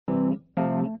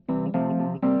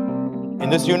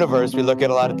this universe, we look at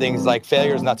a lot of things like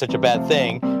failure is not such a bad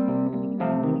thing.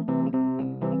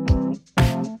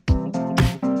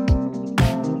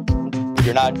 If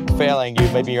you're not failing,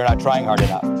 maybe you're not trying hard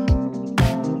enough.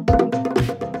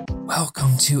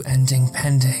 Welcome to Ending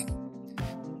Pending.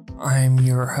 I'm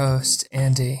your host,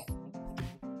 Andy.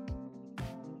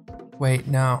 Wait,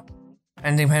 no.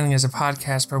 Ending Pending is a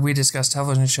podcast where we discuss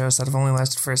television shows that have only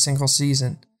lasted for a single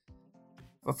season.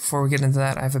 But before we get into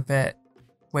that, I have a bit.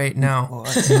 Wait, no.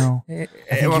 No.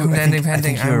 Welcome to Ending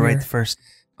Pending. I think you were right the first.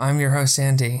 I'm your host,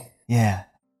 Andy. Yeah.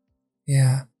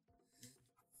 Yeah.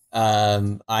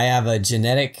 I have a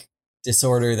genetic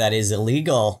disorder that is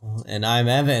illegal, and I'm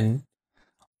Evan.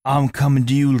 I'm coming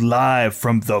to you live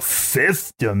from the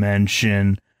fifth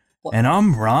dimension, and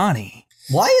I'm Ronnie.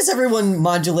 Why is everyone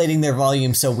modulating their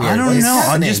volume so weird? I don't know.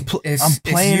 I'm happening? just I'm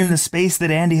playing in the space that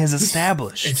Andy has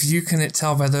established. If you couldn't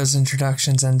tell by those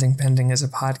introductions, Ending Pending is a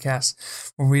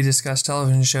podcast where we discuss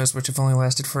television shows which have only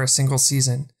lasted for a single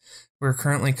season. We're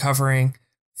currently covering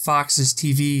Fox's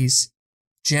TV's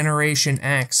Generation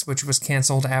X, which was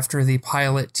canceled after the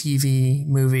pilot TV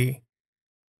movie.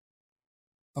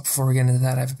 But before we get into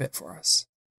that, I have a bit for us.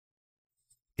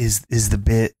 Is the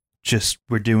bit just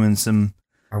we're doing some?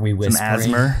 Are we whispering?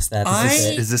 Some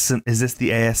ASMR? Is Is this the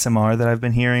ASMR that I've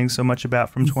been hearing so much about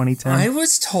from 2010? I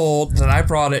was told that I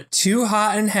brought it too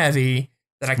hot and heavy,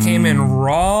 that I came in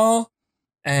raw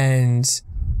and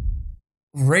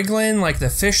wriggling like the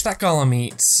fish that Gollum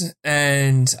eats,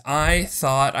 and I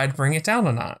thought I'd bring it down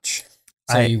a notch.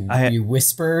 So you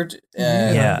whispered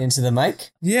into the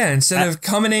mic? Yeah, instead of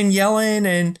coming in yelling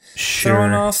and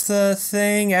throwing off the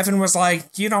thing, Evan was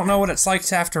like, you don't know what it's like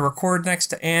to have to record next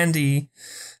to Andy.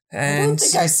 And I don't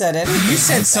think I said anything. You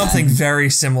said something very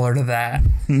similar to that.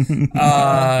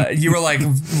 You were like,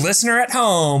 listener at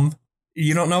home,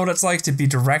 you don't know what it's like to be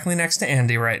directly next to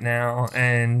Andy right now.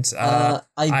 And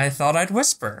I thought I'd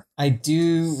whisper. I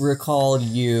do recall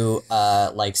you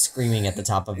like screaming at the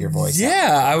top of your voice.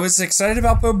 Yeah, I was excited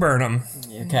about Bo Burnham.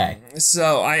 Okay.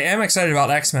 So I am excited about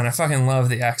X-Men. I fucking love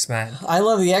the X-Men. I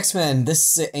love the X-Men.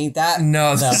 This ain't that.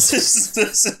 No,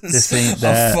 this ain't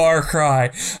that. A far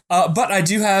cry. But I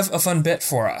do have a fun bit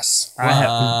for us. Go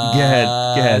ahead.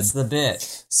 That's the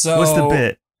bit. So what's the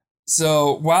bit?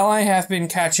 So while I have been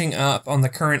catching up on the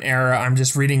current era, I'm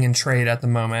just reading in trade at the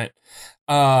moment.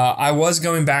 I was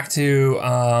going back to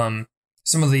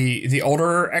some of the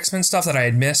older X-Men stuff that I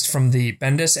had missed from the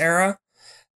Bendis era.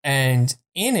 And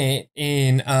in it,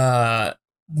 in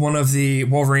one of the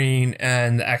Wolverine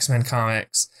and the X-Men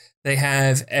comics, they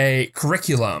have a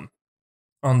curriculum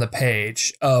on the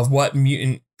page of what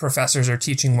mutant professors are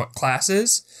teaching what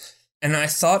classes. And I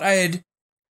thought I'd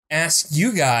ask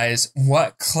you guys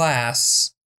what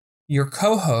class your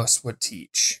co-host would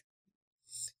teach.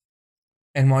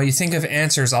 And while you think of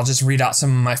answers, I'll just read out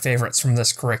some of my favorites from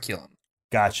this curriculum.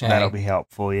 Gotcha. Okay. That'll be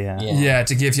helpful. Yeah,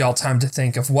 to give y'all time to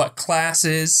think of what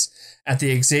classes at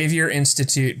the Xavier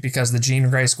Institute, because the Jean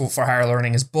Grey School for Higher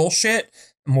Learning is bullshit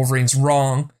and Wolverine's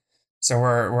wrong. So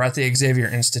we're at the Xavier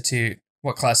Institute.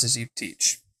 What classes you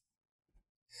teach?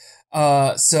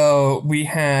 So we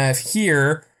have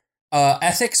here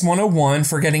Ethics 101,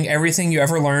 Forgetting Everything You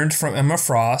Ever Learned from Emma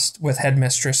Frost with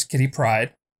Headmistress Kitty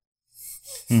Pryde.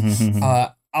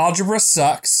 Algebra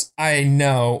sucks, I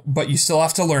know, but you still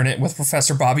have to learn it with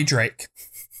Professor Bobby Drake.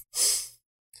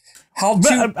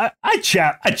 I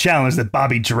challenge that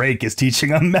Bobby Drake is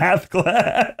teaching a math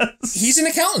class. He's an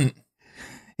accountant.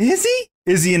 Is he?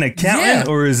 Is he an accountant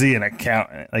or is he an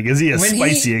accountant? Like, is he a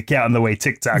spicy accountant the way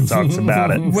TikTok talks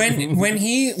about it? When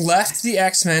he left the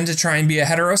X-Men to try and be a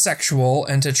heterosexual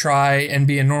and to try and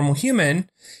be a normal human,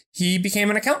 he became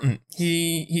an accountant.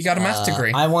 He got a math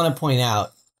degree. I want to point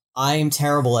out, I'm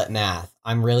terrible at math.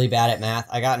 I'm really bad at math.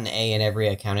 I got an A in every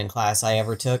accounting class I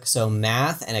ever took. So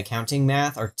math and accounting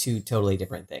math are two totally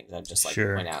different things. I'd just like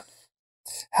to point out.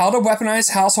 How to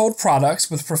Weaponize Household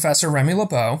Products with Professor Remy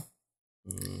LeBeau.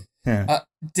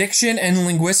 Diction and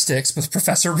Linguistics with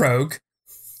Professor Rogue.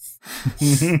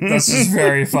 That's just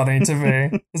very funny to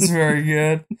me. It's very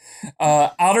good.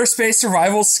 Outer Space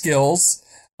Survival Skills.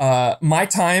 My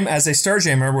Time as a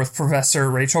Starjammer with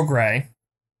Professor Rachel Gray.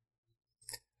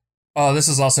 Oh, this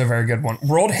is also a very good one.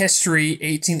 World History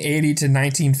 1880 to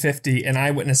 1950, an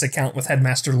eyewitness account with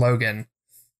Headmaster Logan.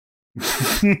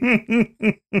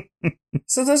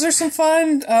 So those are some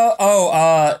fun.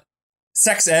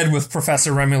 Sex Ed with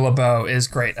Professor Remy LeBeau is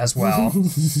great as well.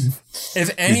 If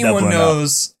anyone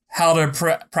knows how to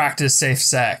practice safe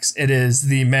sex, it is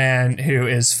the man who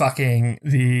is fucking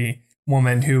the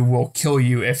woman who will kill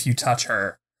you if you touch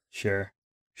her. Sure.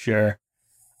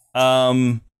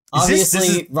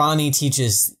 Obviously, Ronnie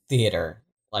teaches theater.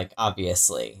 Like,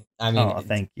 obviously. I mean,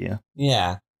 thank you.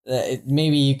 Yeah.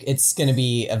 It's going to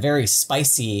be a very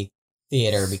spicy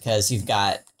theater because you've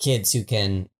got kids who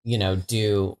can,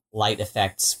 do light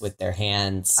effects with their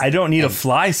hands. I don't need a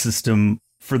fly system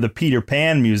for the Peter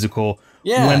Pan musical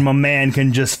Yeah. when my man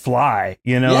can just fly.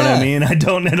 You know what I mean? I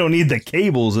don't need the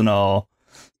cables and all.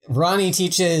 Ronnie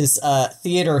teaches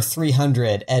Theater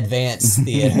 300 Advanced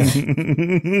Theater.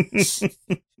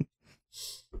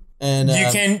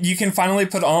 And you can finally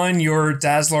put on your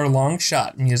Dazzler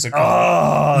Longshot musical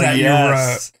that you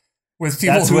wrote with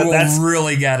people who will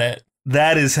really get it.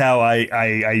 That is how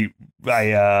I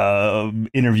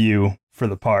interview for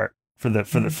the part for the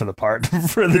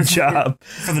job.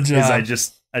 For the job.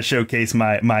 Is I showcase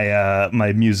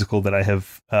my musical that I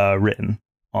have written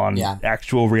on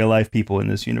actual real life people in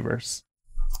this universe.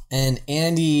 And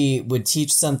Andy would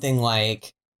teach something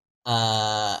like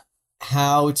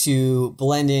how to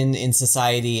blend in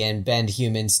society and bend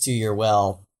humans to your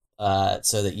will,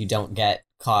 so that you don't get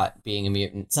caught being a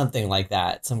mutant, something like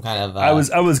that. Some kind of I was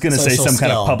gonna say some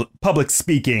skill. kind of public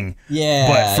speaking,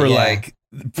 but for like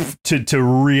to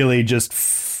really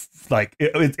just like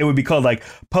it would be called like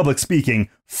public speaking.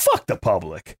 Fuck the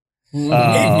public.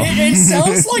 It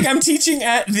sounds like I'm teaching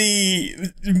at the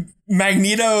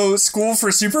Magneto School for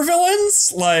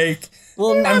Supervillains. Like,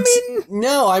 well,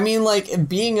 I mean, like,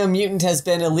 being a mutant has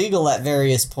been illegal at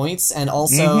various points, and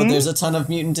also there's a ton of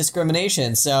mutant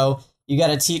discrimination. So you got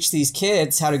to teach these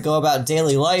kids how to go about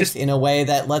daily life in a way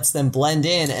that lets them blend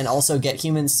in and also get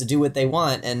humans to do what they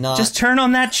want and not just turn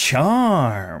on that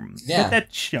charm. Yeah, get that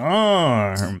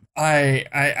charm.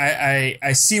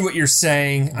 I see what you're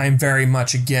saying. I'm very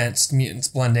much against mutants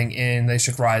blending in. They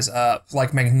should rise up.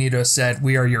 Like Magneto said,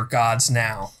 we are your gods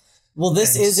now. Well,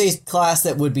 this is a class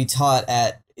that would be taught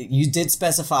at. You did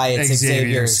specify it's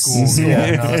Xavier School.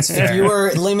 Yeah, no, that's fair. If you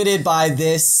were limited by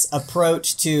this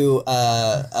approach to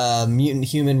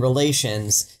mutant-human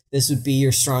relations, this would be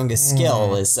your strongest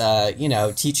skill, is,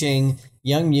 teaching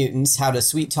young mutants how to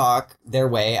sweet talk their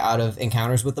way out of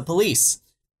encounters with the police.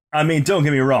 I mean, don't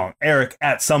get me wrong. Eric,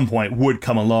 at some point, would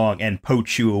come along and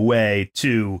poach you away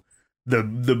to the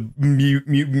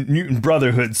Mutant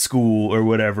Brotherhood School or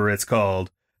whatever it's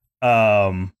called.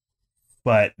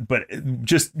 But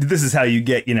just this is how you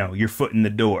get, your foot in the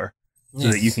door so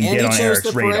that you can get on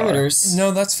Eric's radar.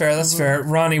 No, that's fair. That's fair.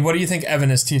 Ronnie, what do you think Evan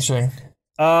is teaching?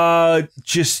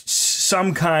 Just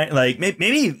some kind, like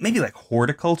maybe like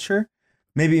horticulture,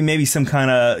 maybe some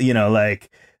kind of, like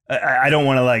I don't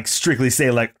want to like strictly say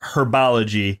like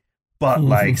herbology, but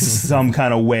like some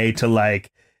kind of way to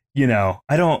like, I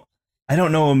don't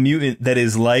know a mutant that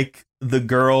is like the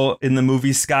girl in the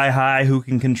movie Sky High who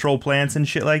can control plants and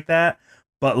shit like that.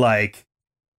 But like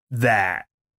that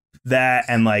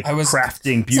and like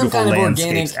crafting beautiful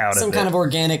landscapes out of it. Some kind of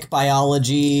organic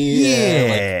biology.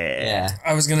 Yeah.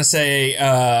 I was going to say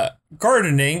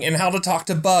gardening and how to talk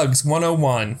to bugs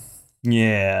 101.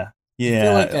 Yeah. Yeah. I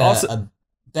feel like a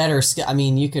better skill. I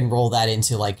mean, you can roll that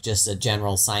into like just a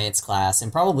general science class,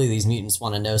 and probably these mutants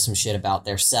want to know some shit about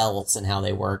their cells and how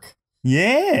they work.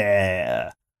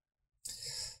 Yeah.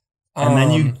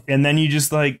 And then you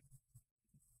just like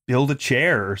build a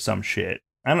chair or some shit.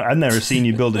 I've never seen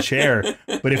you build a chair,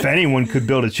 but if anyone could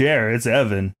build a chair, it's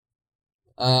Evan.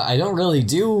 I don't really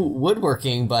do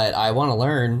woodworking, but I want to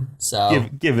learn. So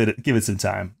give it some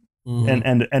time.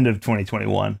 And end of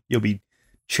 2021, you'll be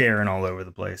chairing all over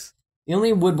the place. The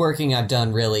only woodworking I've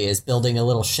done really is building a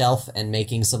little shelf and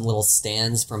making some little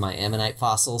stands for my ammonite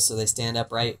fossils so they stand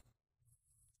upright.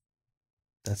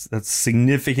 That's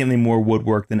significantly more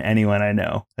woodwork than anyone I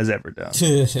know has ever done,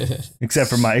 except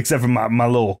for my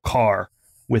little car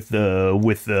with the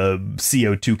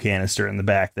CO2 canister in the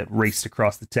back that raced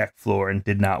across the tech floor and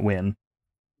did not win.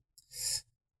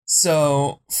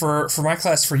 So for my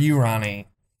class, for you, Ronnie,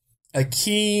 a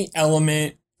key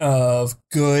element of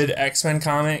good X-Men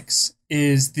comics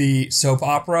is the soap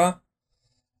opera.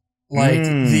 Like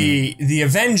the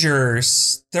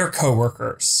Avengers, they're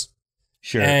coworkers.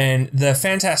 Sure. And the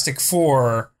Fantastic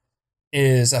Four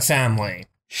is a family.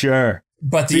 Sure.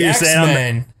 But the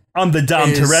X-Men... I'm the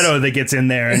Dom Toretto that gets in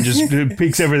there and just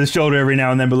peeks over the shoulder every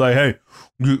now and then, but like, hey,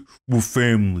 we're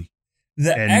family.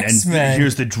 The X-Men... And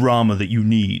here's the drama that you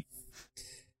need.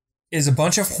 Is a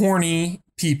bunch of horny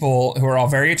people who are all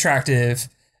very attractive,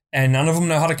 and none of them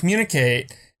know how to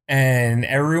communicate, and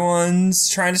everyone's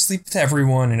trying to sleep with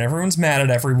everyone, and everyone's mad at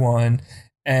everyone,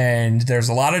 and there's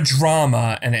a lot of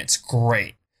drama, and it's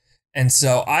great. And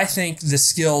so I think the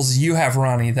skills you have,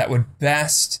 Ronnie, that would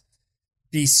best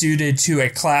be suited to a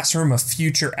classroom of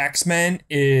future X-Men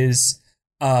is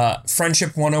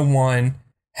Friendship 101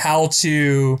 how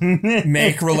to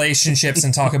make relationships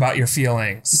and talk about your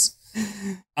feelings.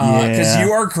 Because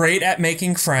you are great at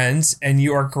making friends, and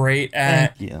you are great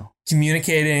at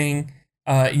communicating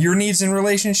your needs in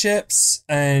relationships,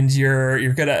 and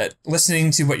you're good at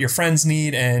listening to what your friends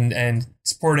need and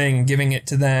supporting and giving it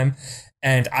to them.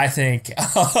 And I think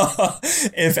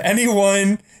if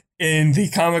anyone in the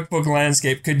comic book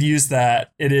landscape could use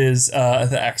that, it is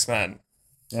the X-Men.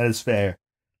 That is fair.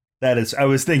 That is, I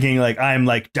was thinking like I'm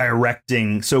like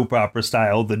directing soap opera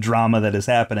style the drama that is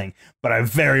happening, but I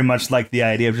very much like the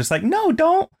idea of just like, no,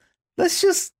 don't. Let's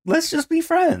just be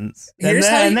friends,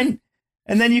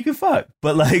 and then you can fuck.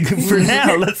 But like for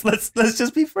now, let's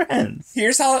just be friends.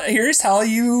 Here's how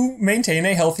you maintain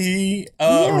a healthy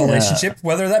relationship,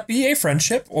 whether that be a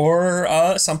friendship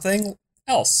or something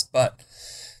else. But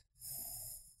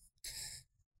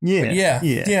yeah.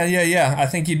 I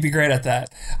think you'd be great at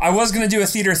that. I was going to do a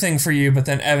theater thing for you, but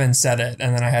then Evan said it,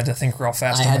 and then I had to think real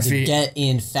fast. I had to get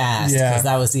in fast because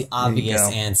that was the obvious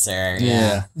answer.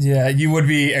 Yeah, you would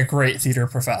be a great theater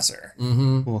professor.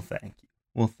 Mm-hmm. Well, thank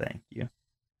you.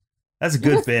 That's a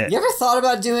good bit. You ever thought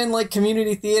about doing like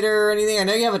community theater or anything? I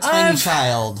know you have a tiny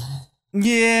child.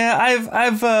 Yeah,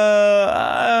 I've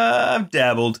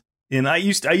dabbled in. I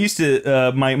used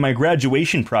to my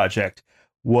graduation project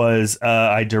was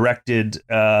I directed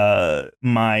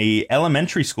my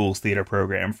elementary school's theater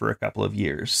program for a couple of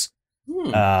years.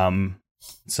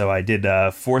 So I did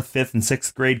 4th, 5th, and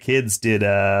 6th grade kids did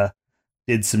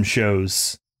some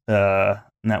shows, and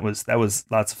that was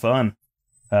lots of fun.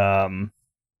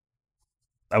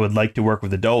 I would like to work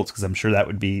with adults because I'm sure that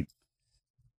would be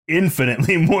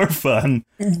infinitely more fun.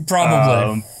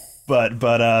 Probably.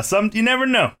 But some you never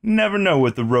know. You never know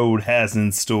what the road has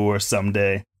in store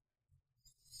someday.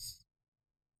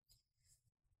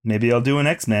 Maybe I'll do an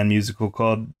X-Men musical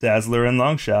called Dazzler and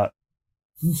Longshot,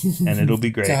 and it'll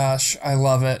be great. Gosh, I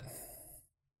love it.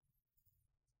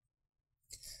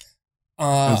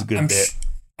 That was a good bit.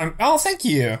 Thank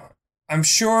you. I'm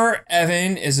sure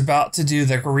Evan is about to do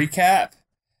the recap,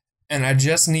 and I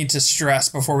just need to stress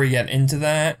before we get into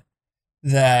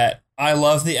that I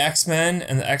love the X-Men,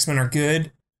 and the X-Men are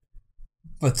good,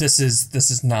 but this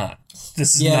is not.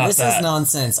 This is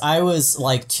nonsense. I was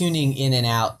like tuning in and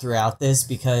out throughout this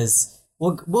because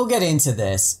we'll get into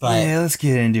this, but yeah, let's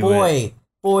get into it.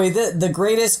 Boy, the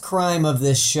greatest crime of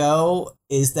this show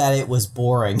is that it was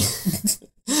boring.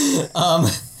 All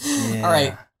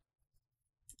right.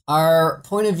 Our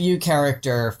point of view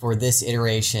character for this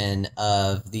iteration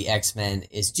of the X-Men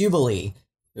is Jubilee,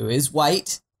 who is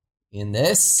white in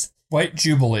this. White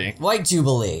Jubilee.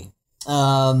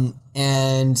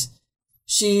 And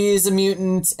she's a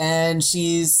mutant, and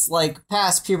she's like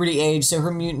past puberty age, so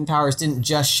her mutant powers didn't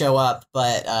just show up,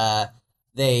 but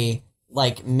they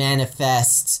like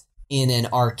manifest in an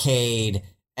arcade,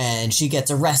 and she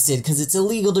gets arrested because it's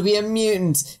illegal to be a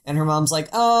mutant, and her mom's like,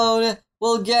 oh,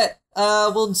 we'll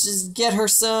just get her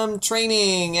some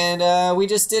training, and we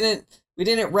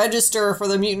didn't register for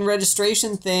the mutant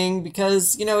registration thing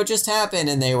because, it just happened.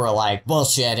 And they were like,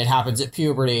 bullshit, it happens at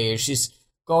puberty, she's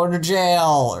going to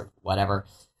jail or whatever.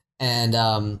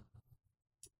 And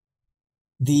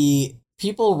the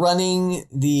people running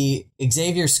the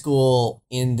Xavier School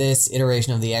in this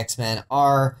iteration of the X-Men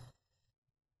are,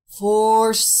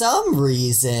 for some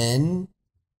reason,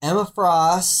 Emma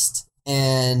Frost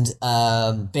and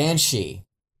Banshee.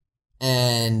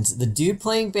 And the dude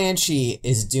playing Banshee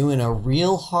is doing a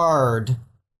real hard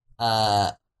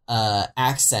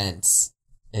accent.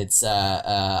 It's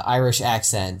Irish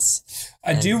accents.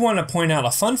 I do want to point out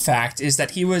a fun fact is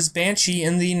that he was Banshee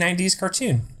in the 90s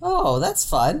cartoon. Oh, that's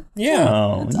fun.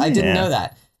 Yeah. I didn't know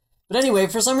that. But anyway,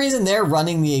 for some reason, they're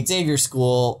running the Xavier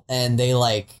School, and they,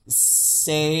 like,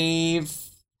 save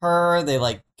her. They,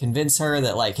 like, convince her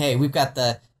that, like, hey, we got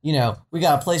a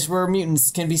place where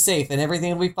mutants can be safe and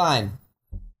everything will be fine.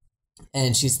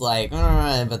 And she's like,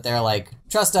 but they're like,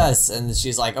 trust us. And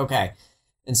she's like, okay.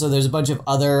 And so there's a bunch of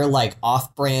other, like,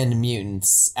 off-brand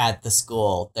mutants at the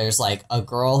school. There's, like, a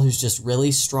girl who's just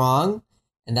really strong,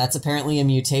 and that's apparently a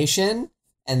mutation.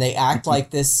 And they act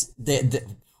like this.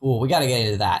 We got to get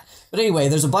into that. But anyway,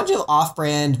 there's a bunch of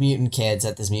off-brand mutant kids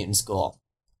at this mutant school.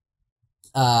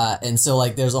 And so,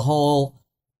 like, there's a whole,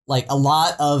 like, a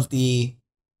lot of the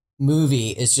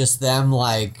movie is just them,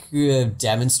 like,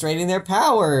 demonstrating their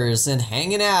powers and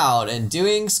hanging out and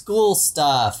doing school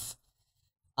stuff.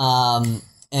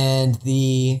 And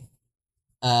the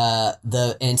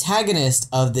antagonist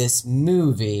of this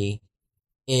movie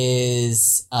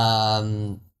is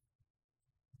last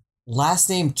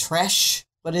name Tresh.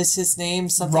 What is his name?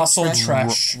 Something Russell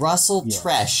Tresh. Russell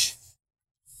Tresh.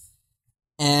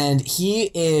 And he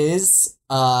is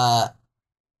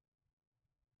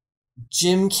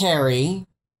Jim Carrey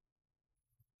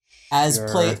as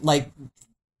played like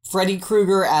Freddy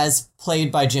Krueger as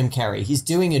played by Jim Carrey. He's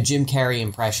doing a Jim Carrey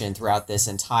impression throughout this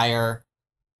entire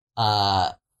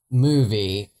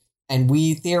movie, and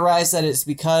we theorize that it's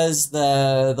because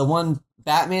the one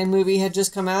Batman movie had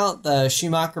just come out, the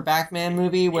Schumacher Batman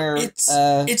movie, where it's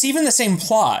even the same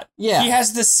plot. Yeah, he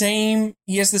has the same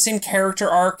character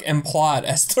arc and plot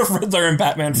as the Riddler in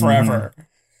Batman Forever. Mm-hmm.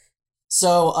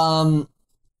 So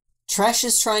Tresh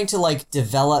is trying to like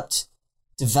develop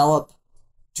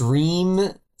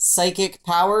dream psychic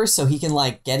powers so he can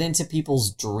like get into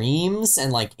people's dreams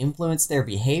and like influence their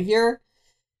behavior.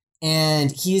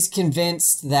 And he's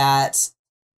convinced that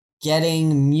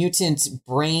getting mutant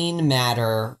brain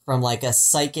matter from like a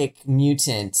psychic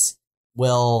mutant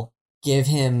will give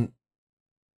him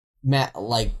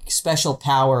like special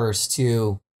powers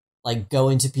to like go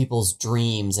into people's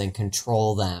dreams and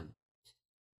control them.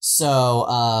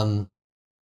 So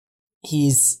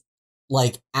he's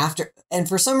like after, and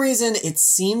for some reason it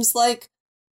seems like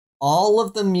all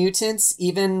of the mutants,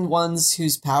 even ones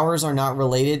whose powers are not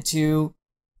related to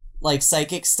like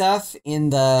psychic stuff in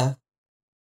the,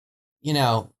 you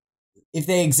know, if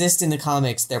they exist in the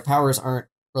comics, their powers aren't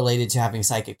related to having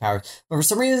psychic powers. But for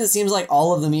some reason, it seems like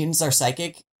all of the mutants are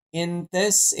psychic in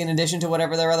this, in addition to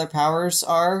whatever their other powers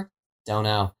are. Don't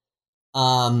know.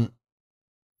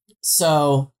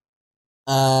 So,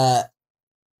 Tresh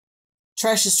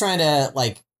is trying to,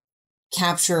 like,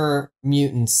 capture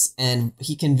mutants, and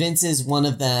he convinces one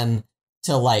of them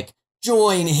to, like,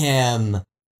 join him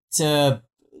to,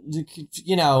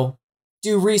 you know,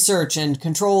 do research and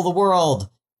control the world.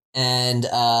 And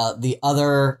the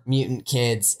other mutant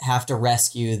kids have to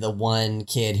rescue the one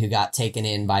kid who got taken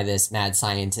in by this mad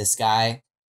scientist guy.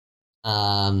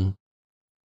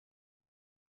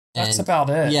 That's about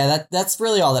it. Yeah, that's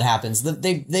really all that happens.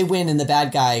 They win, and the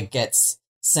bad guy gets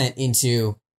sent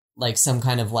into like some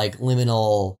kind of like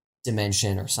liminal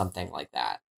dimension or something like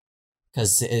that,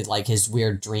 because like his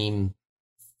weird dream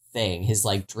thing, his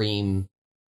like dream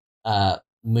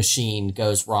machine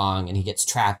goes wrong, and he gets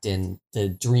trapped in the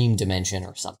dream dimension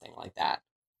or something like that.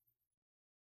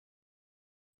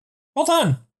 Well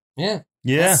done. Yeah.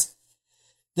 Yeah.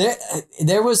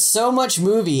 There was so much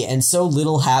movie and so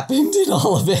little happened in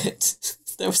all of it.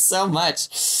 There was so much.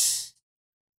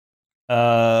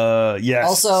 Yes.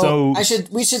 Also,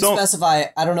 we should specify,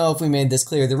 I don't know if we made this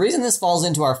clear. The reason this falls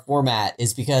into our format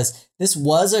is because this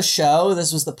was a show.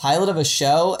 This was the pilot of a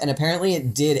show, and apparently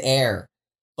it did air.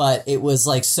 But it was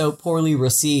like so poorly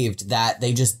received that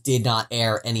they just did not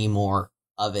air any more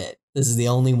of it. This is the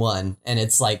only one, and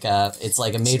it's like a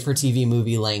made-for-TV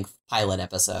movie length pilot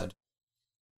episode.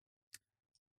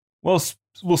 Well,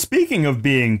 speaking of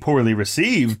being poorly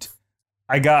received,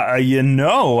 I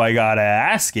gotta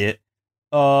ask it.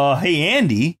 Hey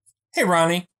Andy. Hey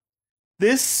Ronnie.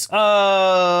 This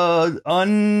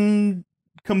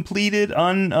uncompleted,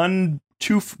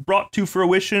 brought to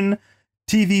fruition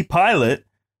TV pilot.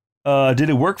 Did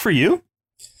it work for you?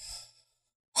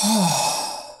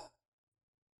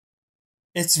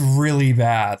 It's really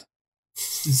bad.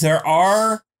 There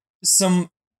are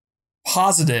some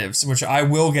positives, which I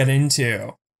will get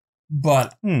into,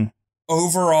 but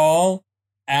overall,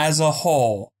 as a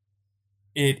whole,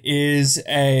 it is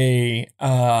mutant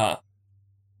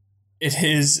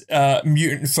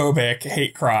phobic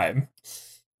hate crime.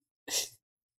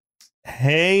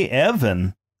 Hey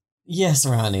Evan. Yes,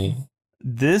 Ronnie.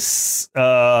 This,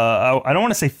 I don't want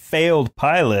to say failed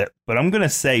pilot, but I'm going to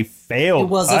say failed pilot.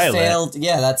 It was a failed,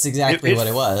 yeah, that's exactly what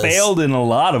it was. Failed in a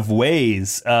lot of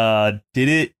ways.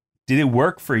 Did it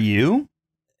work for you?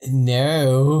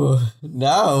 No,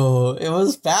 it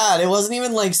was bad. It wasn't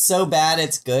even like so bad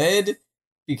it's good,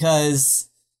 because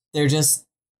there just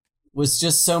was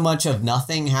just so much of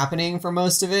nothing happening for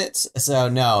most of it. So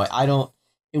no,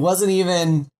 it wasn't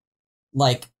even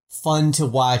like fun to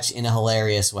watch in a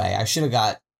hilarious way. I should have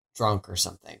got drunk or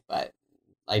something, but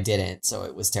I didn't, so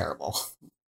it was terrible.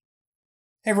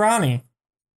 Hey, Ronnie.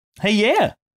 Hey,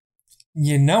 yeah.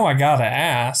 You know I gotta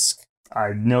ask.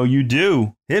 I know you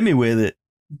do. Hit me with it.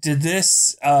 Did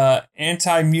this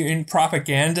anti-mutant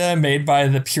propaganda made by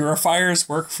the Purifiers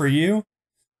work for you?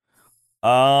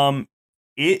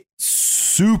 It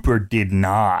super did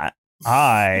not.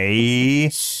 I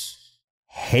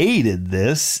hated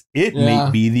this. It may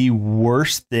be the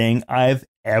worst thing I've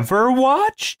ever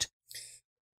watched.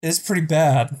 It's pretty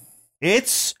bad.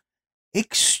 It's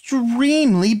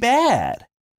extremely bad.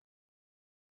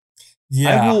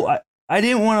 Yeah. I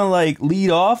didn't want to like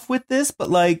lead off with this, but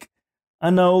like I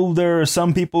know there are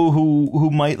some people who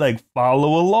might like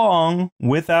follow along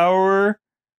with our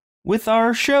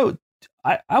show.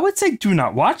 I would say do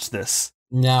not watch this.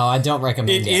 No, I don't recommend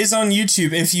it. It is on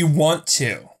YouTube if you want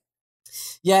to.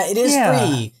 Yeah, it is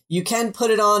free. You can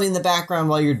put it on in the background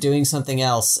while you're doing something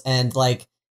else, and like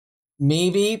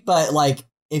maybe, but like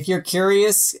if you're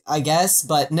curious, I guess.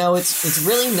 But no, it's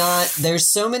really not. There's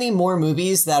so many more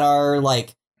movies that are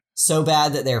like so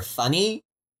bad that they're funny.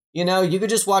 You know, you could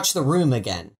just watch The Room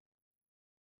again.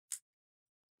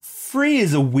 Free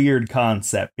is a weird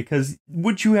concept because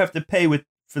would you have to pay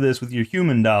for this with your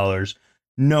human dollars?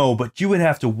 No, but you would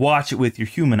have to watch it with your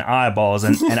human eyeballs,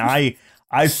 and I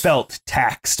felt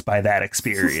taxed by that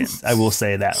experience. I will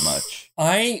say that much.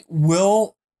 I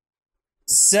will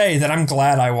say that I'm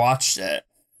glad I watched it.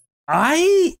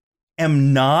 I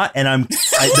am not, and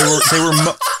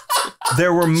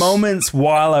there were moments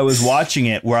while I was watching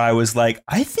it where I was like,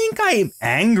 I think I'm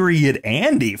angry at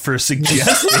Andy for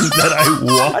suggesting that I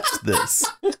watch this.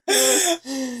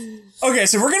 Okay,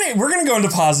 so we're gonna go into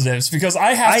positives because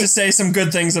I have to say some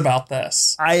good things about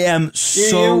this. I am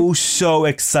so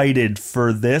excited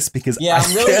for this because I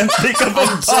can't think of a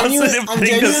positive thing. I'm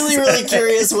genuinely really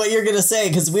curious what you're gonna say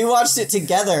because we watched it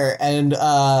together and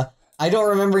I don't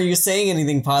remember you saying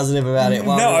anything positive about it.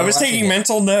 No, I was taking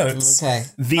mental notes. Okay.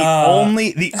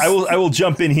 I will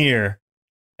jump in here,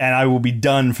 and I will be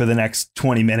done for the next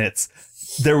 20 minutes.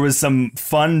 There was some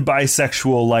fun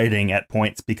bisexual lighting at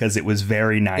points because it was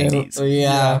very 90s.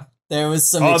 Yeah. There was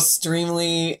some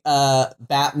extremely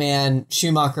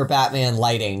Schumacher Batman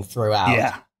lighting throughout.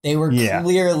 Yeah. They were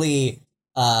clearly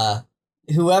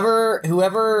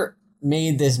whoever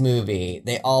made this movie,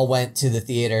 they all went to the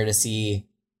theater to see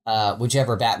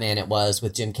whichever Batman it was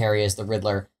with Jim Carrey as the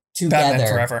Riddler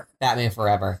together. Batman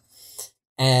Forever.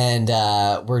 And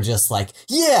we're just like,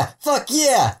 fuck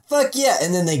yeah.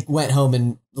 And then they went home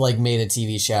and like made a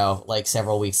TV show like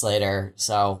several weeks later.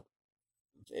 So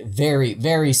very,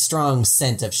 very strong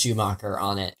scent of Schumacher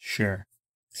on it. Sure.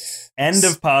 End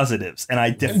of positives. And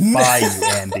I defy you,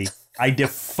 Andy. I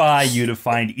defy you to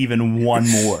find even one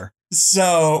more.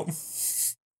 So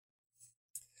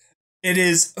it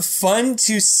is fun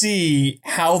to see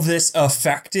how this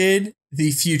affected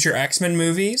the future X-Men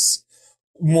movies.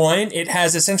 One, it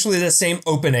has essentially the same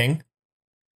opening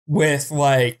with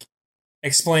like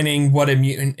explaining what a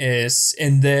mutant is.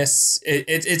 In this,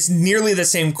 it's nearly the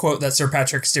same quote that Sir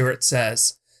Patrick Stewart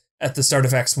says at the start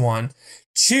of X1.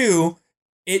 Two,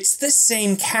 it's the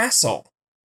same castle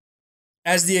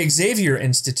as the Xavier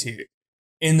Institute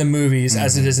in the movies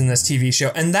as it is in this TV show,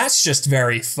 and that's just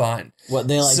very fun. What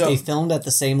they filmed at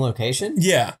the same location?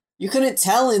 Yeah, you couldn't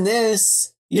tell in this.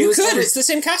 It's the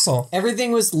same castle.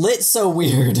 Everything was lit so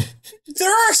weird. There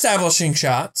are establishing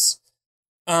shots.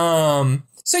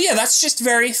 So yeah, that's just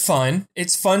very fun.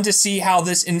 It's fun to see how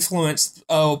this influenced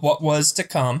what was to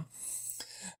come.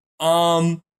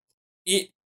 It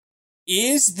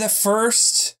is the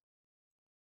first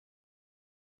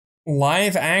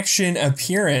live action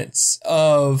appearance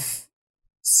of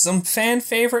some fan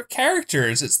favorite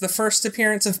characters. It's the first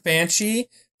appearance of Banshee,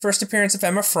 first appearance of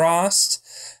Emma Frost,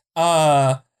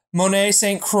 Monet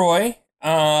St. Croix,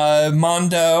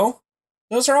 Mondo.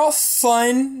 Those are all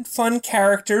fun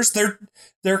characters.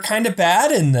 They're kind of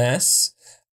bad in this.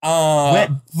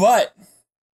 But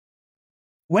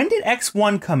when did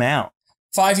X1 come out?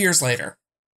 5 years later.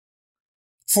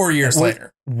 4 years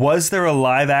later. Was there a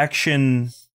live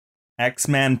action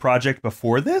X-Men project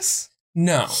before this?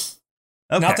 No.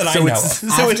 Okay, not that I know of.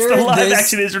 So it's the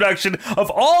live-action introduction of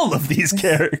all of these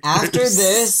characters. After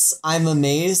this, I'm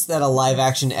amazed that a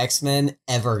live-action X-Men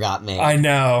ever got made. I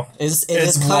know. It's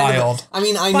wild. I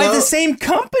know. By the same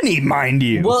company, mind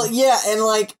you. Well, yeah, and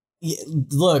like,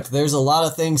 look, there's a lot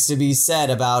of things to be said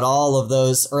about all of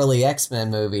those early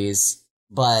X-Men movies,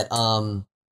 but,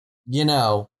 you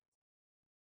know,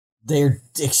 they're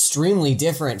extremely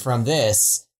different from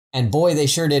this, and boy, they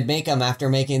sure did make them after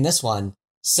making this one.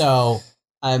 So...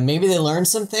 maybe they learned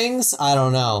some things. I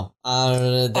don't know.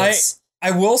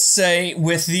 I will say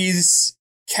with these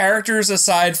characters,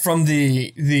 aside from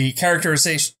the character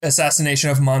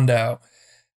assassination of Mondo,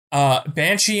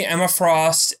 Banshee, Emma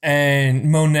Frost,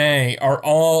 and Monet are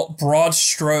all broad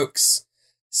strokes,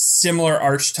 similar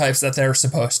archetypes that they're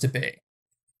supposed to be.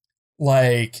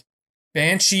 Like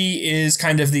Banshee is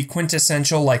kind of the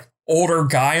quintessential like older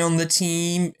guy on the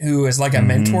team who is like a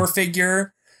mentor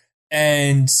figure.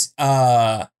 And,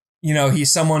 you know,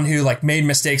 he's someone who like made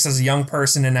mistakes as a young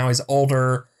person and now he's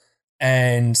older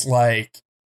and like,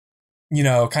 you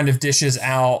know, kind of dishes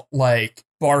out like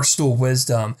barstool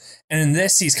wisdom. And in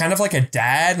this, he's kind of like a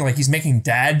dad, like he's making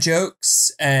dad jokes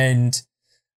and,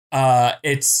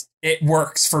 it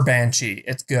works for Banshee.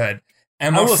 It's good. I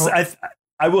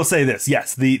will say this.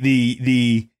 Yes,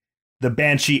 the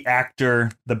Banshee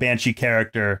actor, the Banshee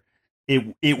character,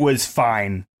 it was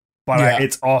fine, but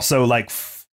it's also like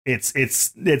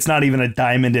it's not even a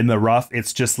diamond in the rough.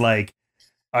 It's just like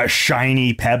a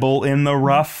shiny pebble in the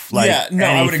rough. Like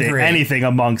I would agree. Anything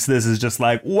amongst this is just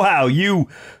like, wow, you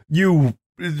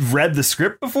read the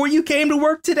script before you came to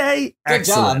work today. Good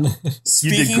Excellent. job.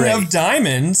 Speaking of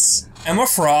diamonds, Emma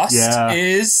Frost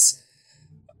is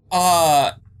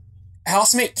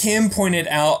housemate Kim pointed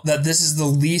out that this is the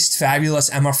least fabulous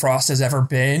Emma Frost has ever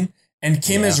been, and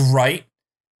Kim is right.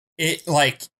 It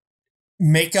like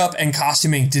makeup and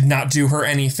costuming did not do her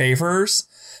any favors,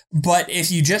 but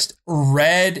if you just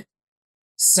read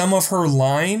some of her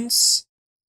lines,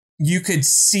 you could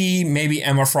see maybe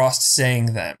Emma Frost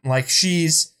saying them. Like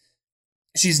she's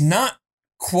not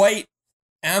quite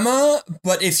Emma,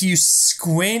 but if you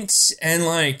squint and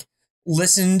like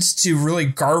listened to really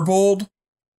garbled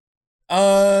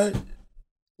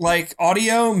like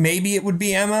audio, maybe it would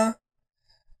be Emma.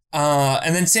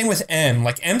 And then same with M.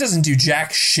 Like M doesn't do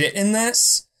jack shit in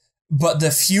this, but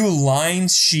the few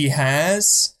lines she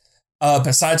has,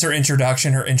 besides her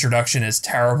introduction is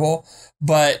terrible.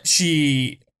 But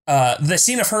the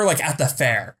scene of her like at the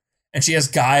fair, and she has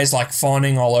guys like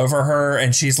fawning all over her,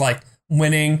 and she's like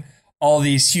winning all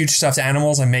these huge stuffed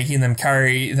animals and making them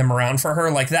carry them around for her.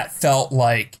 Like that felt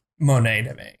like Monet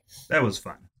to me. That was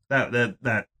fun.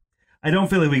 That I don't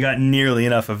feel like we got nearly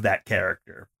enough of that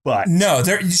character, but no,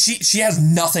 she has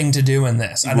nothing to do in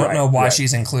this. I don't know why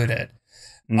she's included.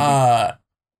 Mm-hmm.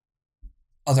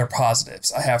 Other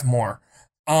positives. I have more.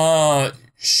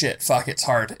 Shit, fuck, it's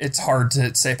hard. It's hard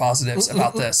to say positives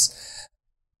about this.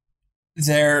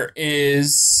 There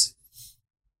is...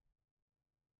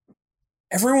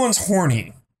 Everyone's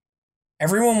horny.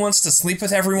 Everyone wants to sleep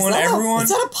with everyone. Is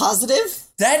that a positive?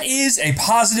 That is a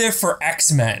positive for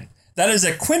X-Men. That is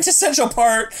a quintessential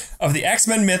part of the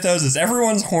X-Men mythos is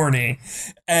everyone's horny.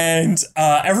 And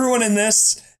everyone in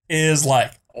this is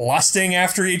like lusting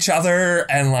after each other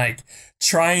and like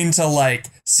trying to like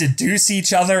seduce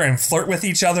each other and flirt with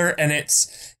each other. And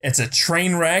it's a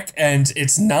train wreck and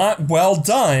it's not well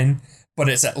done, but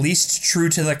it's at least true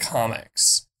to the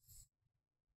comics.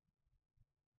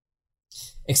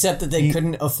 Except that they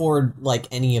couldn't afford like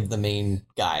any of the main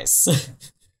guys.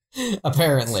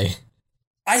 Apparently.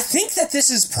 I think that this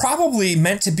is probably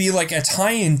meant to be like a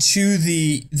tie-in to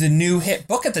the new hit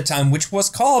book at the time, which was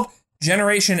called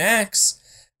Generation X,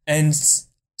 and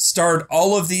starred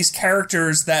all of these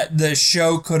characters that the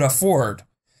show could afford.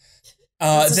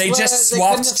 They just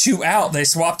swapped two out. They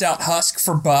swapped out Husk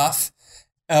for Buff,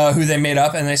 who they made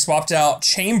up, and they swapped out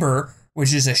Chamber,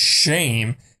 which is a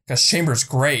shame, because Chamber's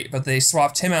great, but they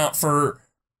swapped him out for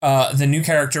the new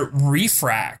character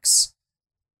Refrax,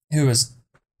 who is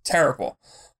terrible.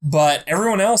 But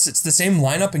everyone else, it's the same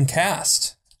lineup and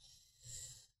cast.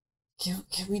 Can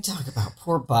we talk about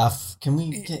poor Buff?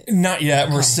 Not yet.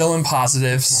 Okay. We're still in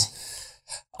positives.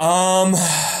 Okay.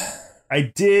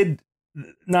 I did...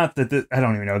 Not that... I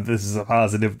don't even know if this is a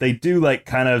positive. They do, like,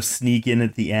 kind of sneak in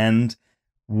at the end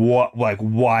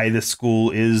why the school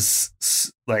is,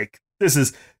 like... This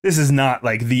is not,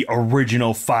 like, the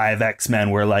original 5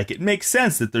 X-Men where, like, it makes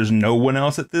sense that there's no one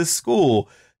else at this school.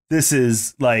 This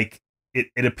is, like...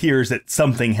 It appears that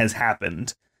something has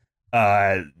happened.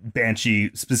 Banshee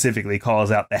specifically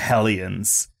calls out the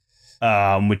Hellions,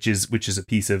 which is a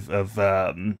piece of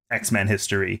X-Men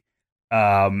history.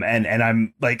 And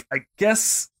I'm like, I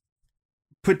guess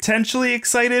potentially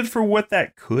excited for what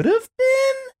that could have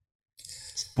been.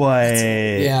 But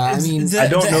yeah, I mean, I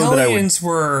don't know that I would. The Hellions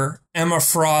were Emma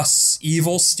Frost's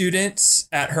evil students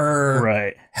at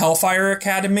her Hellfire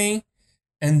Academy,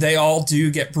 and they all do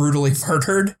get brutally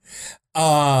murdered.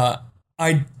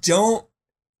 I don't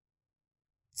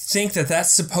think that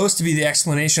that's supposed to be the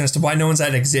explanation as to why no one's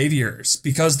at Xavier's,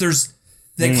 because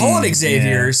they call it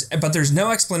Xavier's, but there's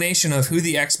no explanation of who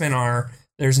the X-Men are.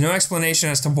 There's no explanation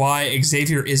as to why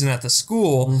Xavier isn't at the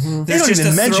school. Mm-hmm. They don't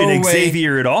even mention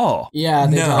Xavier at all. Yeah,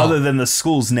 no. Other than the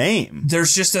school's name.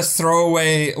 There's just a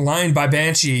throwaway line by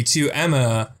Banshee to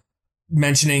Emma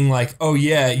mentioning like, oh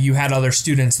yeah, you had other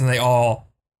students and they all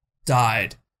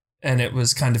died. And it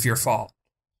was kind of your fault.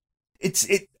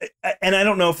 And I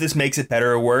don't know if this makes it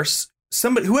better or worse.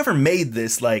 Whoever made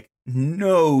this, like,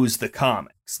 knows the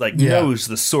comics, like, knows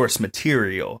the source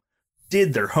material,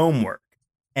 did their homework.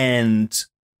 And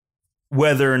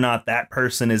whether or not that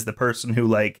person is the person who,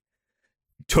 like,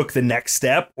 took the next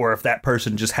step, or if that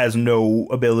person just has no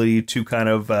ability to kind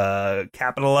of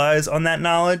capitalize on that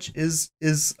knowledge is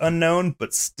unknown,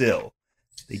 but still.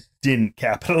 They didn't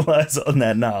capitalize on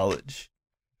that knowledge.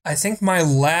 I think my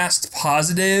last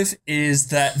positive is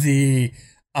that the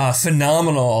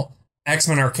phenomenal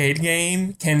X-Men arcade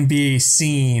game can be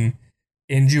seen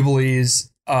in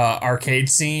Jubilee's arcade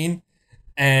scene.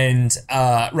 And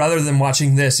rather than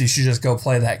watching this, you should just go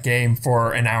play that game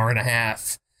for an hour and a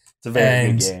half. It's a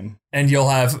very good game. And you'll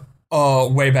have a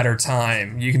way better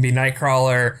time. You can be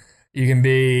Nightcrawler, you can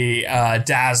be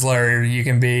Dazzler, you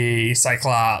can be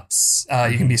Cyclops,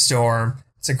 you can be Storm.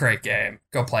 It's a great game.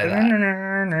 Go play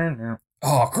that.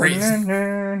 Oh, great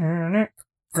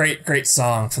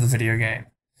song for the video game.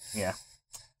 Yeah.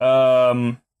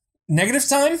 Negative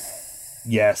time?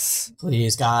 Yes.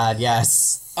 Please, God,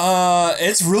 yes.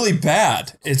 It's really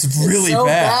bad. It's really so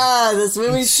bad. This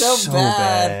movie's so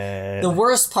bad. The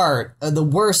worst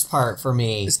part for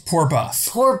me is poor Buff.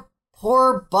 Poor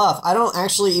Buff. I don't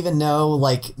actually even know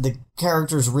like the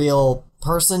character's real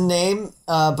person name,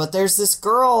 but there's this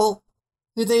girl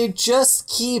who they just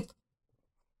keep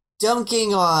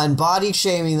dunking on, body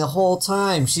shaming the whole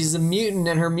time. She's a mutant,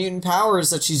 and her mutant power is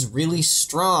that she's really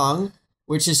strong,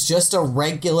 which is just a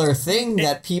regular thing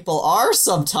that people are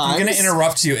sometimes. I'm going to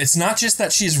interrupt you. It's not just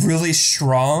that she's really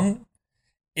strong.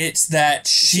 It's that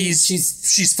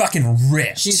she's fucking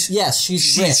ripped. She's ripped. Shredded.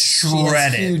 She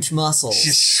has huge muscles.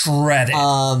 She's shredded.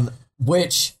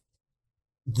 Which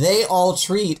they all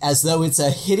treat as though it's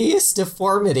a hideous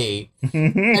deformity.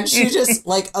 And she just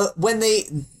when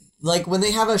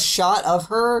they have a shot of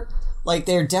her, like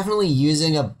they're definitely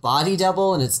using a body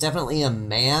double, and it's definitely a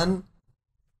man.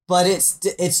 But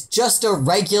it's just a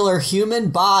regular human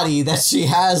body that she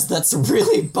has that's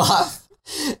really buff,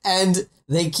 and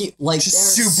they keep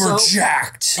just super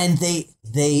jacked, and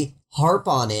they harp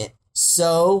on it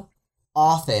so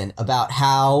often about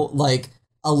how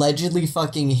allegedly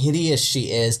fucking hideous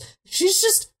she is. She's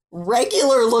just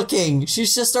regular looking.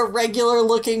 She's just a regular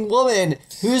looking woman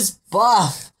who's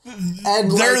buff,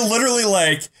 and they're literally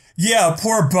like, yeah,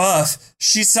 poor Buff.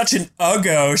 She's such an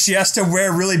uggo. She has to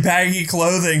wear really baggy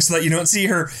clothing so that you don't see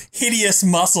her hideous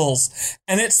muscles.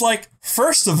 And it's like,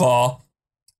 first of all,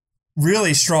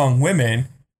 really strong women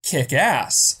kick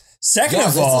ass. Second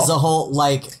of all, this is a whole,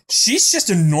 she's just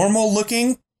a normal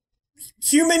looking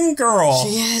human girl.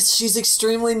 She is. She's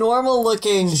extremely normal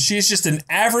looking. She's just an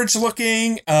average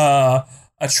looking,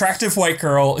 attractive white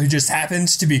girl who just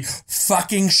happens to be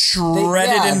fucking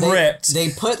shredded and ripped. They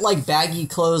put baggy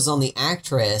clothes on the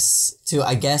actress to,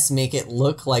 I guess, make it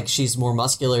look like she's more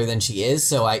muscular than she is,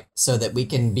 so that we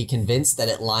can be convinced that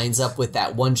it lines up with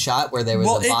that one shot where there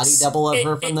was a body double of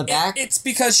her from the back. It's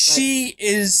because she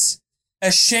is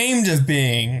ashamed of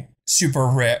being super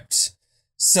ripped.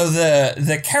 So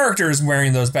the character is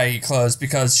wearing those baggy clothes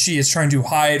because she is trying to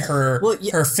hide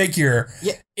her figure.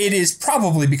 Yeah. It is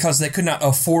probably because they could not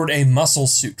afford a muscle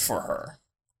suit for her.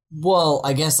 Well,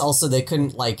 I guess also they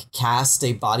couldn't cast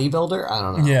a bodybuilder. I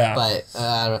don't know. Yeah.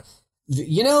 But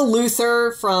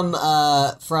Luther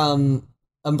from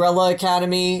Umbrella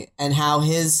Academy, and how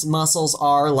his muscles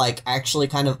are actually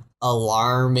kind of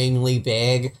alarmingly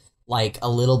big. A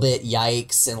little bit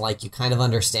yikes, and you kind of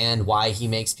understand why he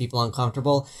makes people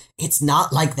uncomfortable. It's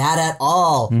not like that at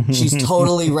all. She's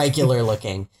totally regular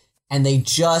looking, and they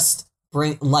just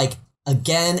bring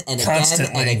again and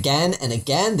Constantly. again and again and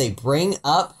again they bring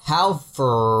up how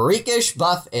freakish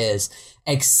Buff is,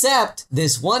 except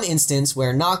this one instance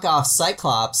where knockoff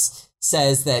Cyclops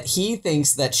says that he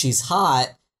thinks that she's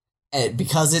hot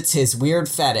because it's his weird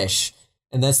fetish.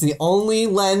 And that's the only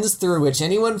lens through which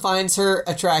anyone finds her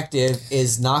attractive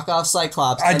is knockoff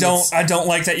Cyclops. I don't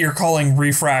like that you're calling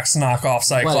Refrax knockoff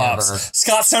Cyclops. Whatever.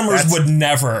 Scott Summers would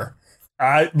never.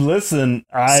 Scott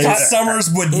Summers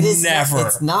would never.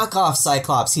 It's knockoff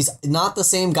Cyclops. He's not the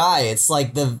same guy. It's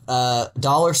like the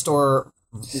dollar store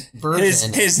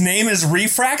version. His name is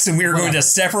Refrax, and we are going to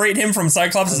separate him from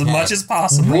Cyclops as much as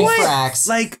possible.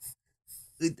 Refrax.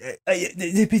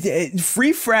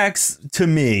 Refrax to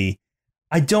me,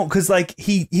 I don't, because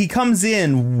he comes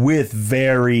in with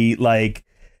very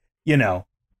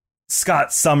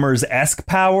Scott Summers-esque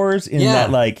powers in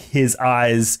that his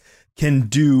eyes can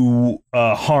do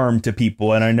harm to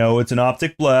people, and I know it's an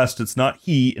optic blast, it's not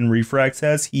heat, and Refrax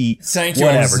has heat. Thank you.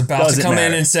 Whatever. I was about to come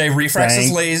in and say Refrax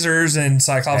is Thank lasers and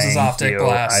Cyclops is optic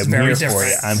blast. I'm very here different. for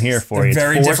you. I'm here for you.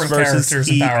 Very It's different force versus characters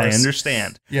heat, and powers. I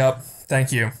understand. Yep.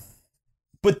 Thank you.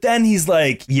 But then he's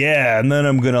yeah, and then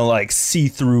I'm gonna see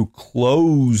through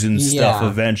clothes and stuff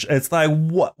eventually. It's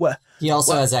what? He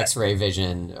also has X-ray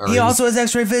vision. He also has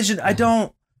X-ray vision. I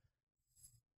don't.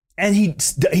 And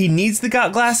he needs the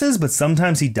glasses, but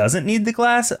sometimes he doesn't need the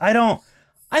glass. I don't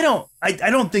I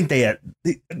don't think they had.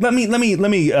 Let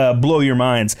me blow your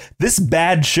minds. This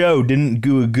bad show didn't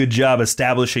do a good job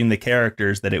establishing the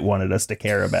characters that it wanted us to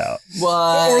care about.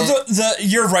 What? Or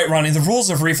you're right, Ronnie. The rules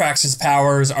of Refrax's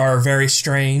powers are very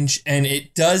strange, and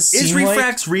it does seem Is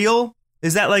Refrax real?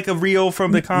 Is that like a real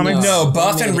from the comics? No,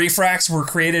 Buff and Refrax were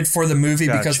created for the movie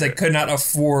because they could not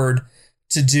afford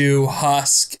to do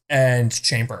Husk and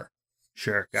Chamber.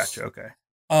 Sure, gotcha. Okay.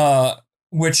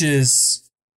 Which is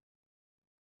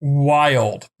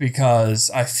wild because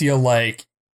I feel like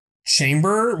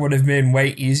Chamber would have been way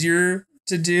easier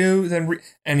to do than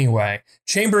anyway.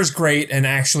 Chamber's great, and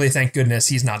actually, thank goodness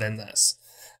he's not in this.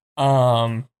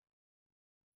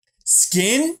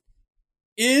 Skin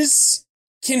is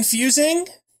confusing.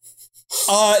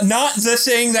 Not the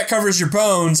thing that covers your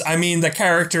bones. I mean the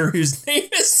character whose name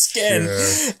is Skin.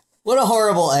 Sure. What a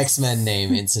horrible X-Men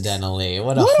name, incidentally.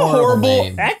 What a horrible horrible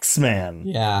name. X-Men.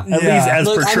 Yeah. At least as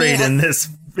portrayed in this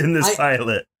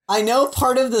pilot. I know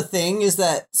part of the thing is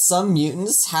that some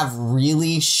mutants have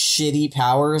really shitty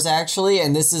powers, actually,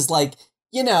 and this is like,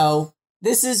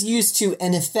 this is used to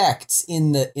an effect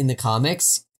in the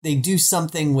comics. They do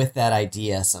something with that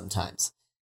idea sometimes.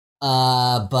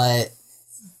 But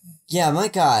yeah, my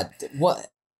God,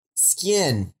 what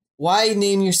Skin? Why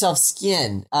name yourself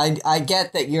Skin? I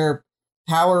get that your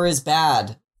power is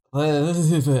bad.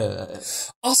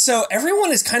 Also,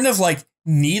 everyone is kind of like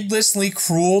needlessly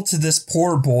cruel to this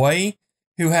poor boy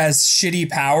who has shitty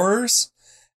powers,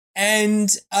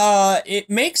 and it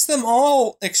makes them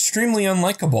all extremely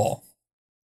unlikable.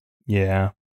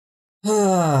 Yeah.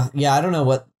 Yeah, I don't know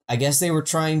what. I guess they were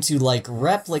trying to like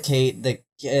replicate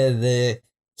the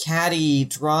catty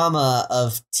drama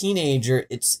of teenager.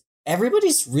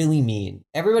 Everybody's really mean.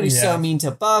 Everybody's so mean to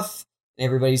Buff.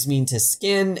 Everybody's mean to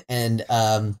Skin, and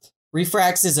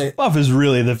Refrax is Buff is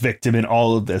really the victim in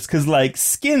all of this, because like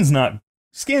Skin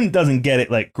doesn't get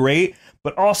it like great,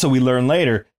 but also we learn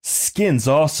later Skin's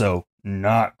also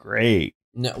not great.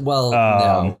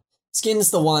 No.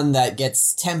 Skin's the one that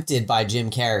gets tempted by Jim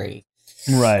Carrey.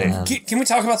 Right. Can we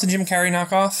talk about the Jim Carrey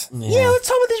knockoff? Yeah, let's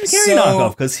talk about the Jim Carrey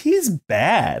knockoff, because he's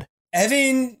bad.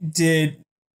 Evan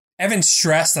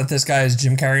stressed that this guy is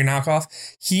Jim Carrey knockoff.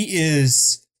 He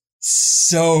is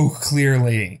so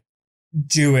clearly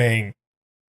doing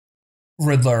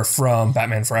Riddler from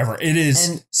Batman Forever. It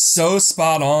is so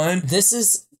spot on. This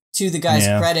is, to the guy's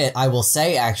credit, I will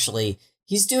say, actually,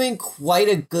 he's doing quite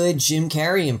a good Jim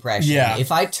Carrey impression. Yeah.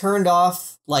 If I turned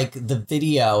off like the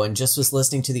video and just was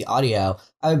listening to the audio,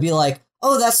 I would be like,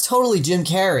 oh, that's totally Jim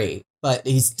Carrey. But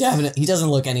he doesn't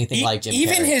look anything like Jim Carrey.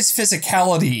 Even his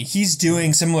physicality, he's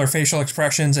doing similar facial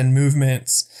expressions and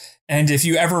movements. And if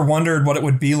you ever wondered what it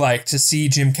would be like to see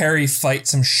Jim Carrey fight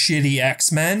some shitty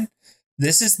X-Men,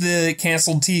 this is the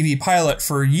canceled TV pilot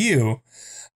for you.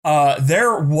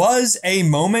 There was a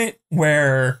moment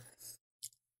where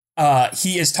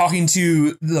he is talking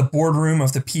to the boardroom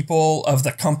of the people of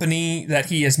the company that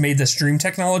he has made this dream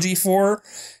technology for.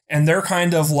 And they're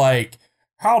kind of like,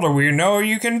 how do we know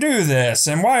you can do this?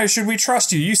 And why should we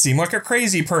trust you? You seem like a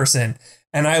crazy person.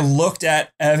 And I looked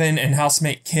at Evan and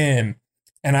housemate Kim,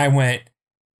 and I went,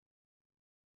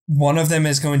 one of them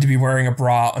is going to be wearing a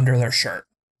bra under their shirt.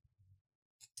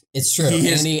 It's true.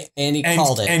 Andy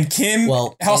called it. And Kim,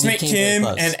 housemate Kim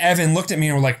and Evan looked at me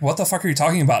and were like, what the fuck are you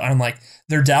talking about? And I'm like,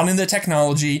 they're down in the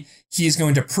technology. He's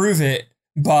going to prove it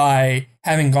by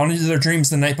having gone into their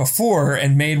dreams the night before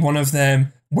and made one of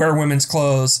them wear women's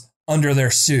clothes under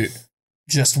their suit.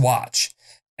 Just watch.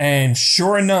 And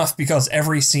sure enough, because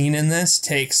every scene in this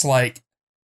takes like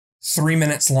 3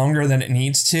 minutes longer than it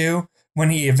needs to,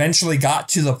 when he eventually got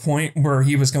to the point where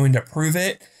he was going to prove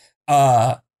it,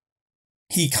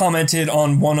 he commented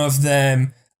on one of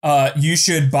them, you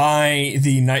should buy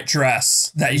the night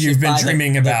dress that you've been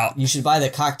dreaming about. You should buy the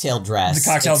cocktail dress. The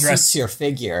cocktail dress suits your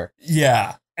figure.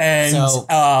 Yeah. And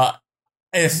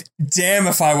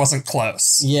if I wasn't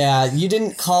close. Yeah, you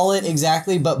didn't call it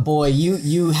exactly, but boy,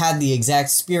 you had the exact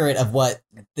spirit of what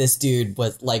this dude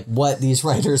was like, what these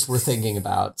writers were thinking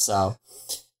about. So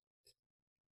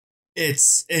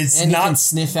it's and not, you can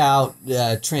sniff out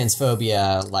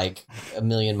transphobia like a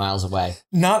million miles away.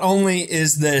 Not only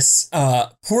is this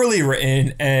poorly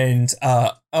written and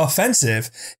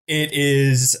offensive, it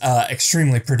is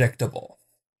extremely predictable.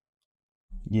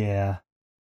 Yeah.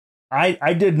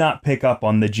 I did not pick up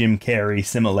on the Jim Carrey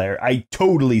similarity. I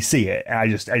totally see it. I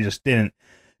just didn't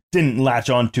latch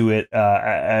onto it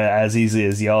as easily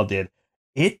as y'all did.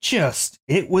 It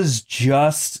was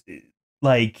just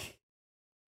like,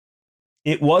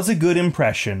 it was a good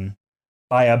impression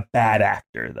by a bad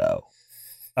actor though.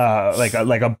 Like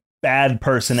a bad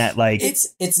person at like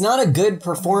it's not a good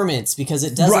performance because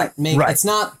it doesn't it's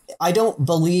not. I don't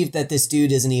believe that this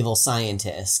dude is an evil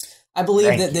scientist. I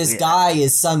believe that this guy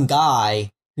is some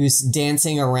guy who's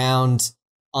dancing around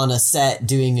on a set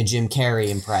doing a Jim Carrey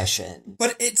impression.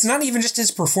 But it's not even just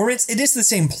his performance. It is the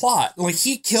same plot. Like,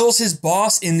 he kills his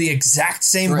boss in the exact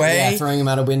same way. Yeah, throwing him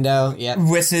out a window. Yeah.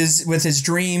 With his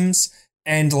dreams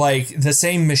and, like, the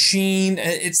same machine.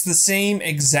 It's the same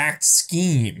exact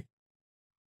scheme.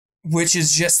 Which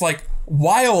is just, like,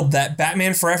 wild that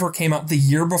Batman Forever came out the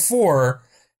year before,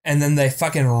 and then they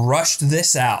fucking rushed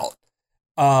this out.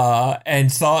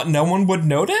 And thought no one would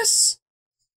notice?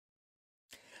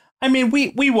 I mean,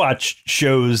 we watch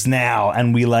shows now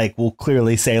and we like will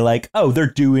clearly say like, oh, they're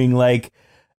doing like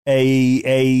a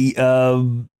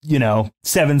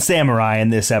Seven Samurai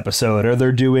in this episode, or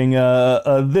they're doing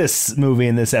this movie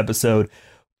in this episode.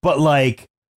 But like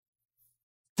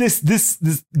this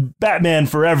Batman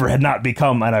Forever had not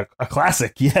become a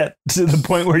classic yet to the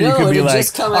point where you could be like,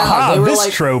 aha, this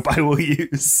like, trope I will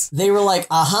use. They were like,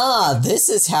 aha, this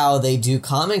is how they do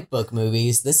comic book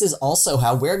movies. This is also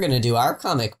how we're going to do our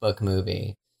comic book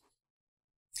movie.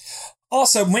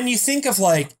 Also, when you think of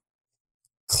like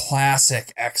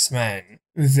classic X-Men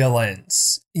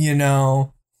villains, you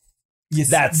know, you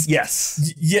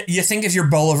think of your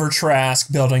Bolivar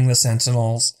Trask building the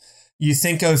Sentinels. You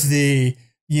think of the,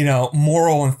 you know,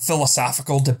 moral and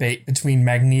philosophical debate between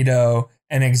Magneto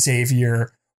and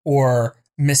Xavier, or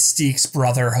Mystique's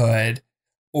Brotherhood,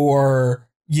 or,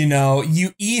 you know,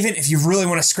 you even, if you really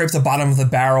want to scrape the bottom of the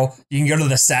barrel, you can go to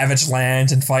the Savage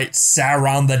Land and fight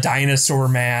Sauron the Dinosaur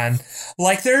Man.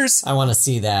 Like, I want to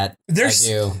see that.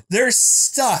 There's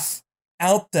stuff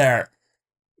out there.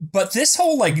 But this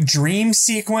whole, like, dream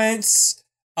sequence,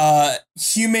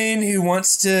 human who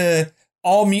wants to...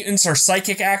 all mutants are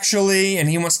psychic, actually, and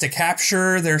he wants to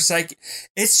capture their psychic.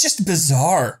 It's just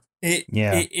bizarre.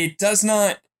 It does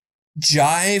not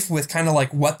jive with kind of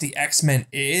like what the X-Men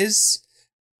is.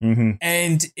 Mm-hmm.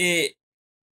 And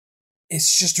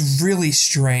it's just really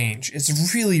strange.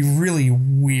 It's really, really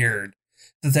weird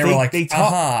that they were like,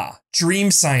 dream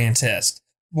scientist.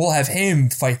 We'll have him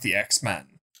fight the X-Men.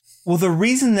 Well, the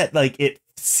reason that like it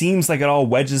seems like it all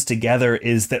wedges together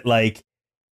is that like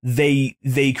they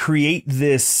create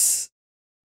this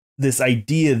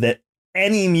idea that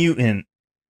any mutant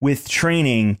with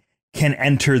training can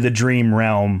enter the dream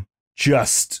realm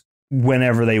just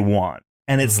whenever they want.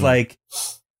 And it's like,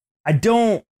 I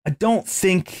don't know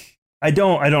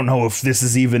if this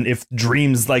is even, if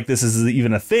dreams like this is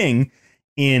even a thing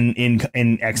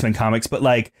in X-Men comics, but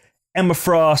like Emma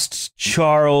Frost,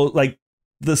 Charles, like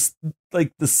the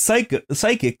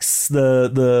psychics,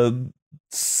 the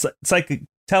psychic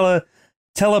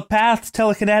telepaths,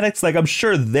 telekinetics, like I'm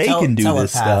sure they can do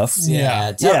this stuff.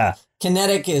 Yeah.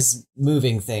 Kinetic is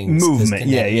moving things. Movement.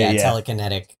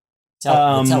 Telekinetic.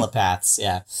 The telepaths.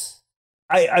 Yeah.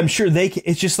 I'm sure they can.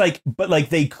 It's just like, but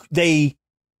like it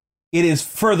is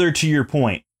further to your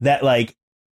point that like,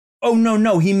 oh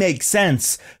no, he makes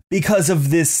sense because of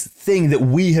this thing that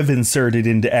we have inserted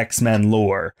into X-Men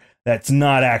lore. That's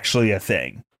not actually a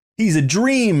thing. He's a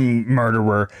dream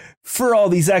murderer for all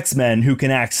these X-Men who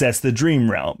can access the dream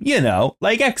realm, you know,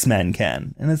 like X-Men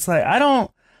can. And it's like, I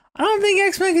don't think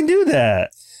X-Men can do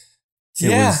that. They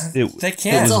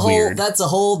can't. That's a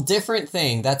whole different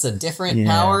thing. That's a different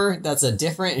power. That's a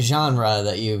different genre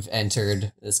that you've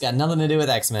entered. It's got nothing to do with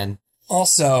X-Men.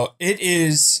 Also, it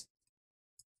is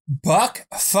buck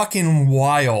fucking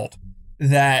wild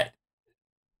that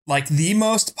like the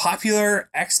most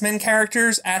popular X-Men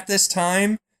characters at this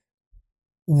time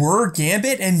were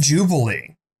Gambit and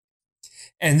Jubilee.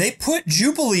 And they put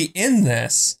Jubilee in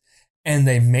this, and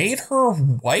they made her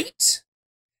white,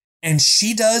 and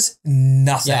she does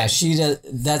nothing. Yeah, she does.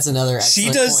 That's another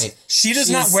excellent point. She does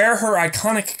not wear her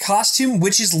iconic costume,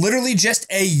 which is literally just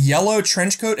a yellow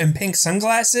trench coat and pink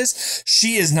sunglasses.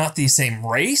 She is not the same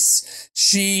race.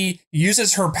 She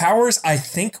uses her powers, I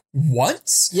think,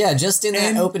 once. Yeah, just in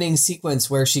that opening sequence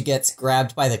where she gets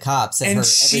grabbed by the cops and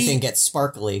everything gets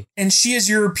sparkly. And she is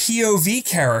your POV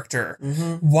character.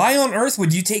 Mm-hmm. Why on earth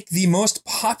would you take the most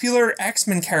popular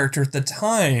X-Men character at the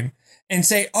time and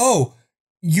say, oh,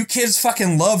 you kids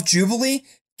fucking love Jubilee?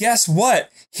 Guess what?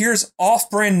 Here's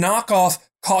off-brand knockoff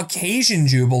Caucasian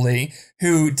Jubilee,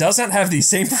 who doesn't have the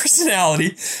same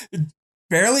personality,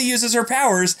 barely uses her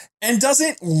powers, and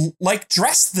doesn't, like,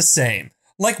 dress the same.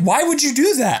 Like, why would you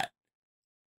do that?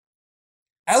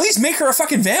 At least make her a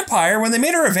fucking vampire. When they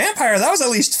made her a vampire, that was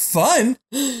at least fun.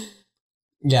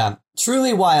 Yeah,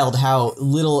 truly wild how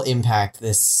little impact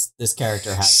this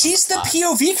character has. She's the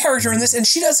POV character in this, and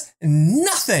she does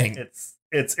nothing.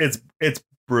 It's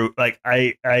brutal. Like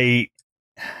I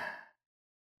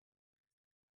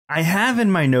have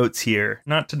in my notes here,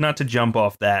 not to jump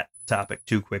off that topic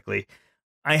too quickly.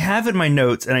 I have in my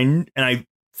notes, and I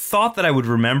thought that I would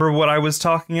remember what I was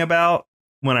talking about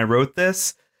when I wrote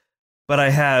this, but I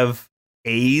have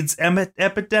AIDS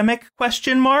epidemic ?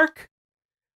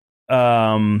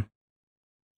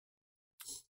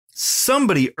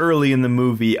 Somebody early in the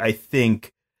movie, I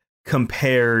think,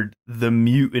 compared the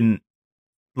mutant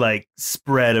like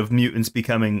spread of mutants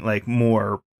becoming like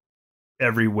more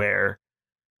everywhere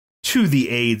to the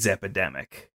AIDS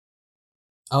epidemic.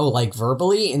 Oh, like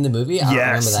verbally in the movie? I don't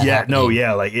remember that happening. No,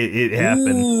 yeah, like it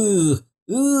happened. Ooh,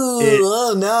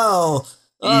 oh no.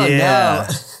 Oh yeah.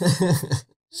 no.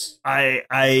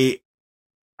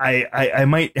 I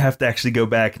might have to actually go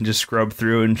back and just scrub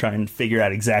through and try and figure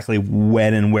out exactly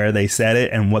when and where they said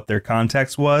it and what their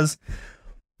context was.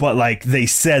 But like they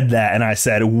said that, and I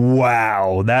said,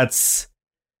 wow,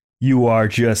 you are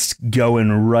just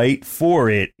going right for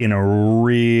it in a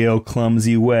real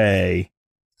clumsy way.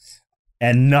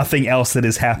 And nothing else that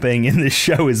is happening in this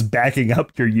show is backing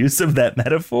up your use of that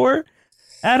metaphor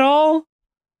at all.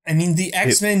 I mean, the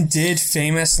X-Men did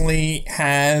famously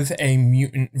have a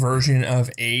mutant version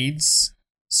of AIDS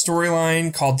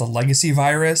storyline called the Legacy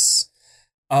Virus.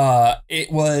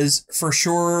 It was for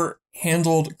sure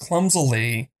handled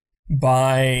clumsily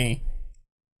by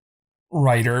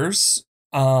writers.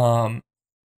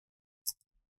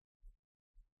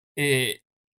 It,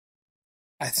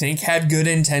 I think, had good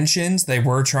intentions. They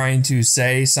were trying to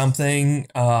say something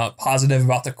positive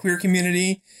about the queer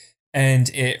community. And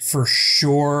it for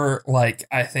sure, like,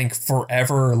 I think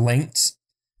forever linked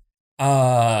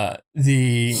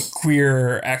the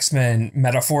queer X-Men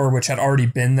metaphor, which had already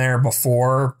been there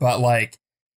before, but like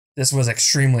this was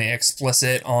extremely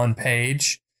explicit on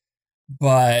page.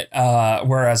 But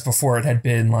whereas before it had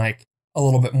been like a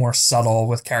little bit more subtle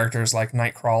with characters like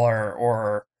Nightcrawler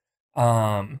or,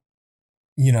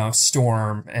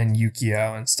 Storm and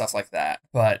Yukio and stuff like that.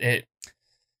 But it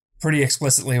pretty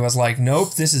explicitly was like,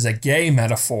 nope, this is a gay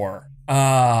metaphor.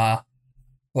 But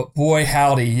boy,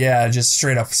 howdy, yeah, just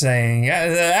straight up saying,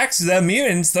 yeah, the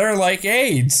mutants, they're like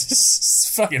AIDS.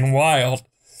 It's fucking wild.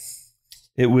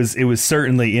 It was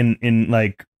certainly in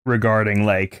like regarding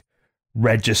like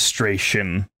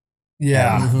registration.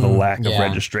 Yeah. The lack of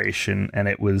registration, and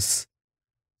it was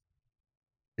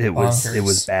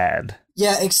bad.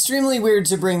 Yeah, extremely weird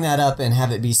to bring that up and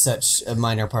have it be such a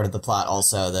minor part of the plot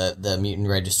also, the mutant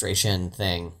registration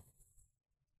thing.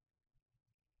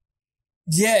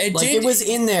 Yeah, it was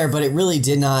in there, but it really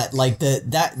did not, like,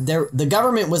 the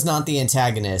government was not the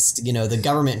antagonist. You know, the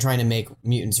government trying to make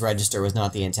mutants register was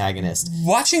not the antagonist.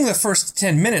 Watching the first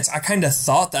 10 minutes, I kind of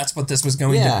thought that's what this was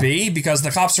going to be, because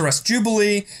the cops arrest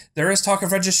Jubilee, there is talk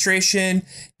of registration,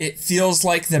 it feels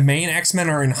like the main X-Men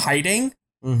are in hiding.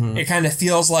 Mm-hmm. It kind of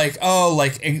feels like,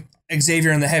 Xavier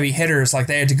and the heavy hitters, like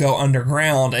they had to go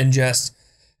underground and just,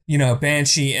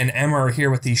 Banshee and Emma are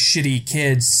here with these shitty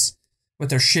kids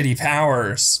with their shitty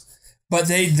powers. But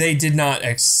they did not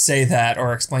say that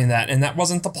or explain that, and that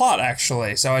wasn't the plot,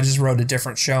 actually. So I just wrote a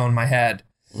different show in my head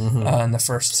in the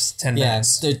first 10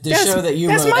 minutes. The show that you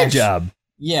wrote... That's my job.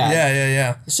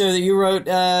 Yeah. The show that you wrote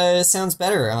sounds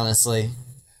better, honestly.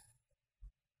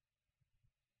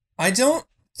 I don't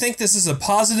think this is a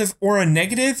positive or a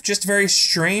negative, just very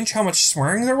strange how much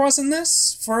swearing there was in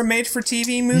this for a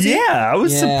made-for-TV movie. Yeah, I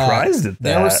was surprised at that.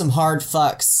 There were some hard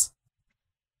fucks.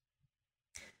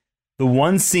 The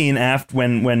one scene after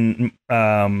when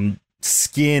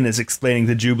Skin is explaining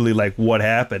to Jubilee like what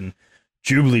happened,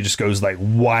 Jubilee just goes like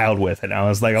wild with it. And I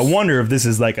was like, I wonder if this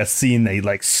is like a scene they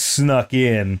like snuck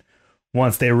in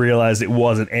once they realized it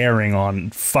wasn't airing on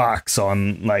Fox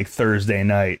on like Thursday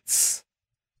nights.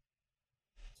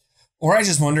 Or I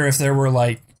just wonder if there were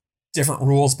like different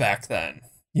rules back then.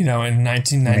 In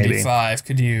 1995,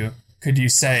 maybe. Could you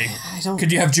say?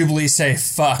 Could you have Jubilee say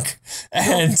 "fuck"?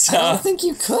 And I don't think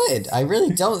you could. I really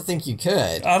don't think you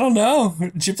could. I don't know.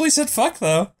 Jubilee said "fuck"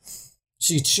 though.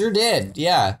 She sure did.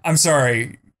 Yeah. I'm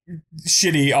sorry.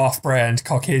 Shitty off-brand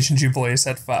Caucasian Jubilee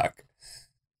said "fuck."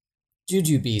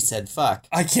 Jujubee said "fuck."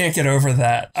 I can't get over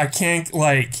that. I can't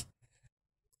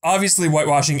obviously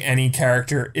whitewashing any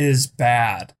character is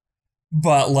bad.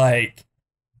 But,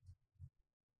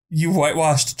 you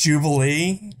whitewashed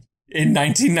Jubilee in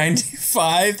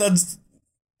 1995? That's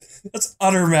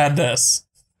utter madness.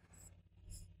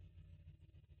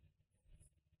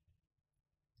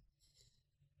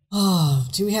 Oh,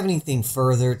 do we have anything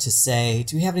further to say?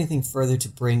 Do we have anything further to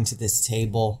bring to this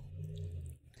table?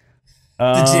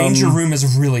 The Danger Room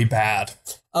is really bad.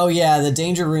 Oh yeah, the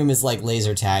danger room is like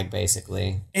laser tag,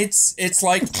 basically. It's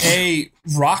like a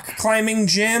rock climbing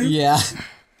gym, Yeah.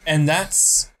 and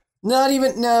that's Not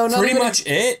pretty much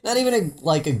it. Not even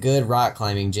a good rock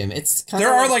climbing gym. It's kind of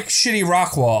There are like shitty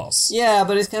rock walls. yeah,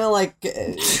 but it's kind of like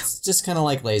it's just kind of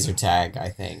like laser tag, I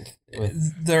think.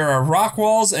 There are rock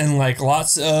walls and like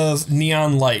lots of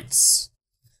neon lights,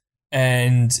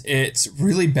 and it's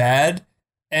really bad.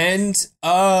 And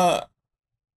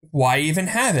why even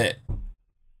have it?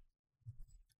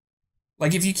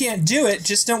 Like, if you can't do it,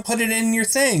 just don't put it in your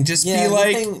thing. Just be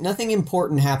like... Nothing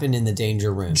important happened in the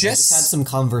danger room. Just had some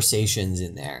conversations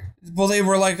in there. Well, they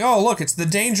were like, oh, look, it's the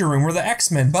danger room. We're the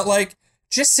X-Men. But, like,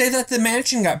 just say that the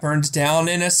mansion got burned down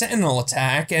in a Sentinel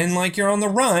attack and, like, you're on the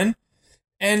run.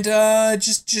 And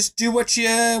just do what you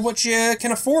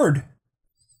can afford.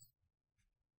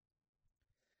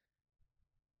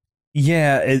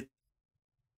 Yeah,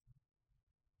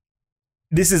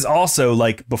 this is also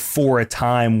like before a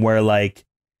time where like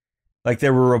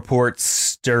there were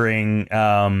reports during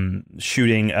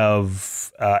shooting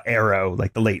of Arrow,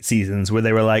 like the late seasons, where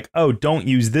they were like, oh, don't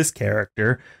use this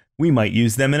character, we might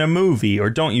use them in a movie, or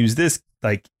don't use this.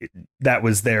 Like, that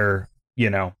was their,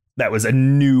 that was a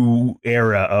new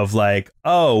era of like,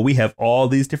 oh, we have all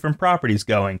these different properties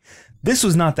going. This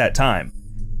was not that time.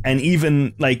 And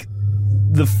even like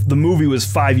the movie was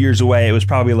 5 years away. It was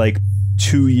probably like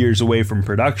 2 years away from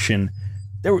production.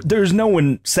 There's no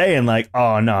one saying like,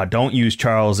 oh no, don't use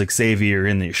Charles Xavier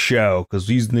in this show because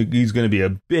he's going to be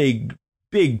a big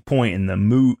point in the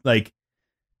movie. Like,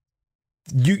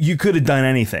 you could have done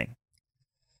anything,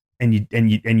 and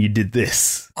you did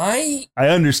this. I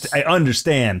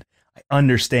understand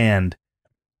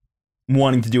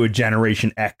wanting to do a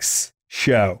Generation X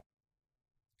show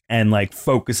and like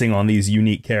focusing on these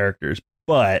unique characters,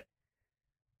 but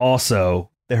also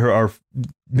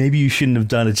maybe you shouldn't have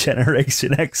done a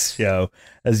Generation X show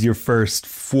as your first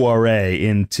foray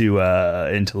into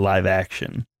live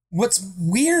action. What's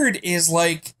weird is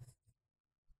like,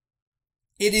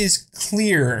 it is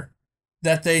clear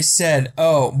that they said,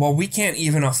 oh, well, we can't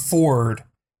even afford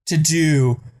to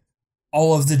do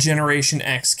all of the Generation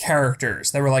X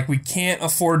characters. They were like, we can't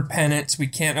afford Penance, we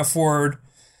can't afford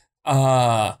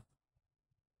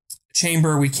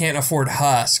Chamber, we can't afford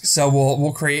Husk, so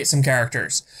we'll create some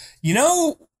characters. You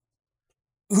know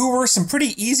who were some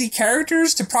pretty easy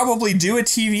characters to probably do a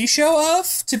TV show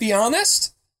of, to be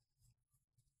honest?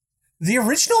 The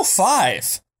original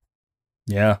 5.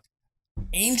 Yeah.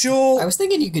 Angel... I was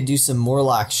thinking you could do some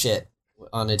Morlock shit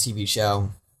on a TV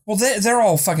show. Well, they're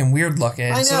all fucking weird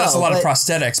looking, so that's a lot of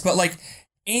prosthetics. But, like,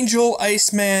 Angel,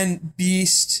 Iceman,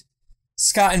 Beast,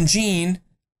 Scott, and Jean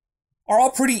are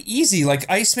all pretty easy. Like,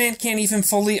 Iceman can't even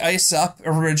fully ice up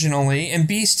originally, and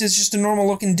Beast is just a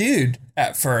normal-looking dude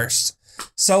at first.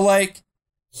 So, like,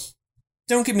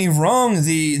 don't get me wrong,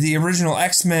 the original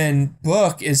X-Men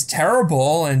book is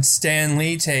terrible, and Stan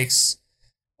Lee takes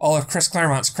all of Chris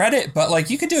Claremont's credit, but, like,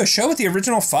 you could do a show with the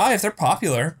original 5. They're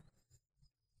popular.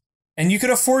 And you could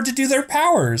afford to do their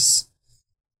powers.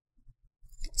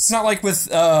 It's not like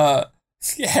with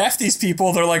half these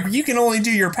people, they're like, you can only do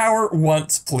your power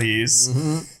once, please.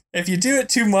 Mm-hmm. If you do it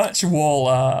too much,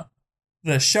 the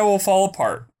show will fall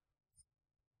apart.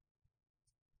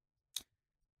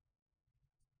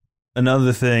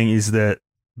 Another thing is that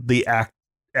the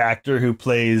actor who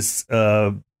plays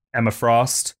Emma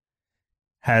Frost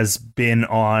has been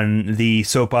on the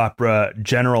soap opera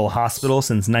General Hospital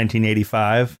since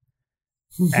 1985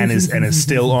 and is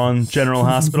still on General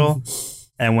Hospital.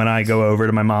 And when I go over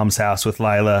to my mom's house with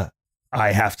Lila,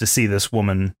 I have to see this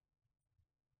woman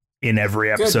in every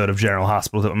episode of General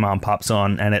Hospital that my mom pops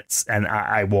on, and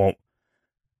I won't.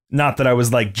 Not that I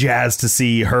was like jazzed to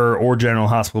see her or General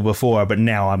Hospital before, but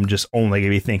now I'm just only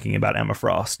going to be thinking about Emma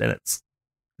Frost, and it's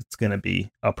going to be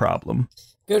a problem.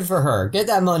 Good for her. Get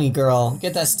that money, girl.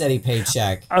 Get that steady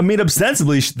paycheck. I mean,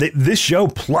 ostensibly, this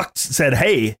show said,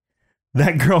 hey,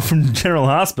 that girl from General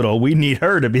Hospital, we need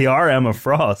her to be our Emma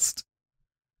Frost.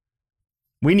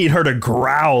 We need her to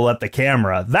growl at the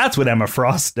camera. That's what Emma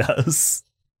Frost does.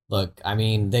 Look, I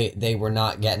mean, they were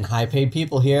not getting high-paid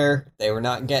people here. They were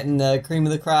not getting the cream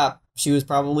of the crop. She was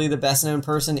probably the best-known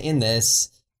person in this,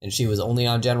 and she was only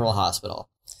on General Hospital.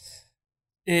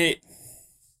 It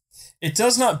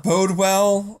does not bode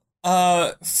well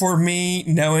for me,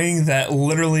 knowing that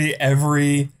literally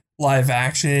every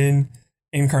live-action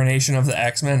incarnation of the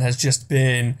X-Men has just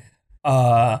been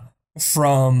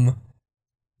from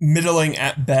middling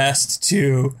at best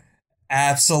to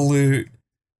absolute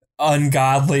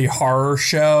ungodly horror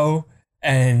show,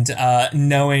 and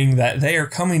knowing that they are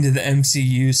coming to the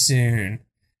MCU soon,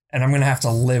 and I'm gonna have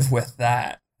to live with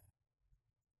that.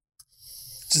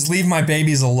 Just leave my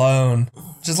babies alone.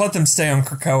 Just let them stay on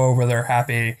Krakoa where they're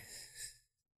happy.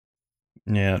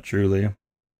 Yeah, truly.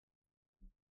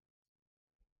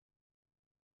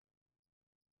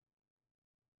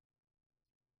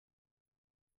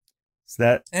 Is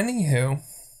that Anywho.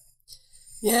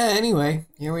 Yeah, anyway,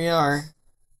 here we are.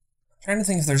 Trying to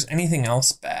think if there's anything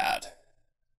else bad.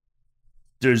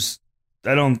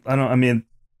 I mean,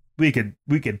 we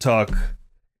could talk.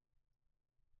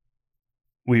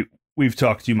 We've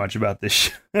talked too much about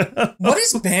this. What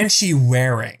is Banshee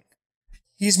wearing?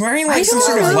 He's wearing I like some don't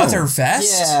sort of know. leather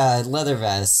vest? Yeah, leather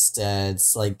vest.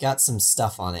 It's like got some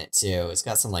stuff on it too. It's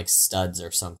got some like studs or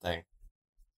something.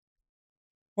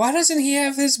 Why doesn't he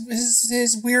have his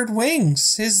weird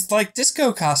wings? His like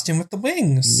disco costume with the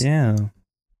wings. Yeah.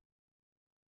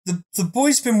 The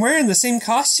boy's been wearing the same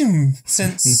costume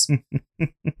since the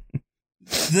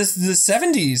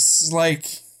 70s. Like,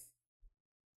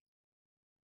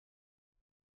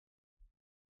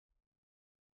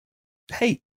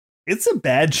 Hey, it's a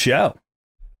bad show.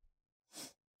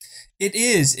 it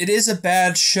is. It is a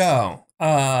bad show.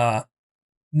 No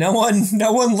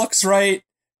one looks right.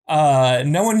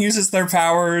 No one uses their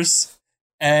powers,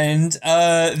 and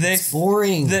It's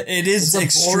boring. it is It's a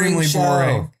boring extremely show.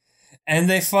 boring. And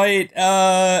they fight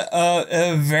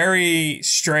a very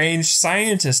strange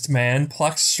scientist man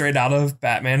plucked straight out of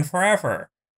Batman Forever.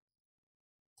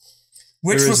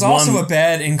 Which There was is also one- a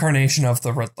bad incarnation of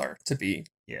the Riddler, to be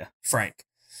frank.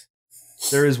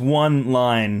 There is one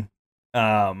line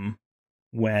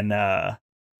when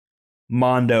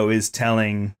Mondo is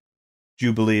telling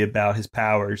Jubilee about his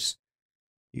powers.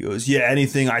 He goes, "Yeah,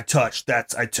 anything I touch,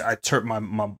 I turn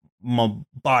my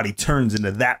body turns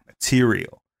into that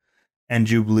material." And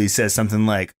Jubilee says something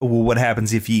like, "Well, what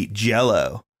happens if you eat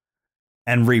Jello?"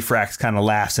 And Refrax kind of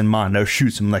laughs, and Mondo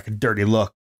shoots him like a dirty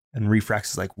look. And Refrax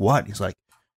is like, "What?" He's like,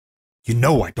 "You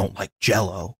know I don't like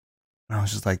Jello." And I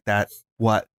was just like, "That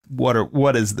what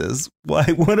is this? Why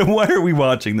are we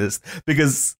watching this?"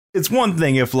 Because it's one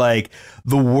thing if like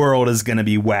the world is gonna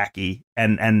be wacky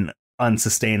and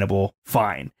unsustainable,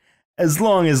 fine. As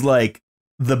long as like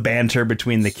the banter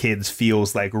between the kids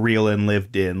feels like real and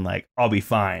lived in, like I'll be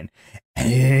fine.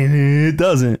 And it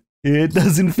doesn't. It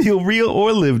doesn't feel real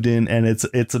or lived in, and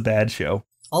it's a bad show.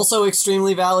 Also,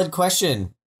 extremely valid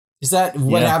question. Is that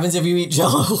what Yeah. happens if you eat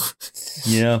Jello?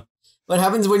 Yeah. What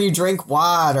happens when you drink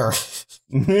water?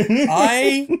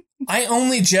 I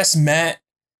only just met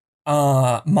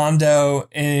Mondo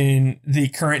in the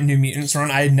current New Mutants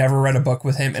run. I had never read a book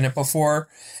with him in it before,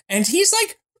 and he's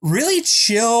like really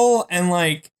chill and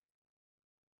like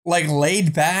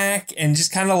laid back and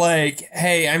just kind of like,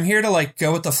 hey, I'm here to like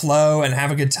go with the flow and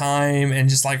have a good time and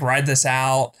just like ride this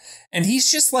out. And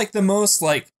he's just like the most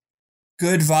like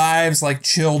good vibes, like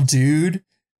chill dude.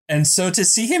 And so to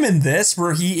see him in this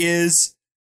where he is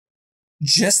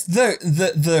just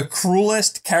the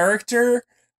cruelest character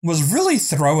was really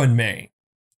throwing me.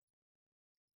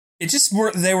 It just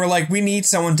they were like, we need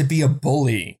someone to be a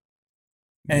bully.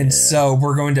 And so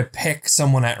we're going to pick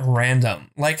someone at random.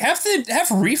 Like have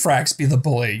Refrax be the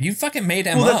bully. You fucking made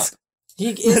him up.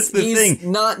 He's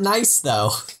thing. not nice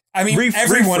though. I mean,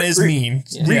 everyone is mean.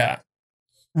 Yeah.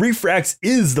 Refrax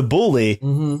is the bully,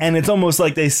 Mm-hmm. and it's almost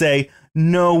like they say,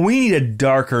 "No, we need a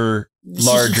darker,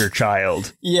 larger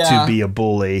child Yeah. to be a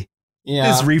bully." Yeah.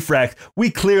 This Refrax, we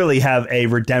clearly have a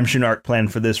redemption arc plan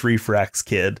for this Refrax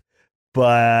kid.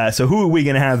 But so who are we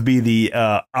going to have be the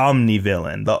omni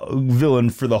villain, the villain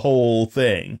for the whole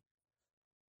thing?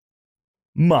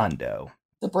 Mondo.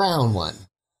 The brown one.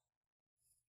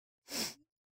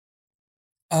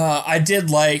 I did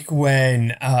like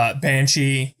when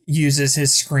Banshee uses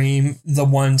his scream the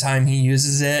one time he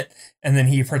uses it, and then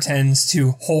he pretends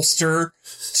to holster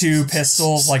two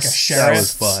pistols like a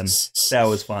sheriff. That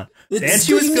was fun. The Banshee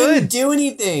scream was good. didn't do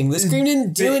anything. The scream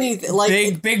didn't do anything.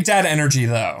 Like big dad energy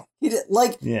though.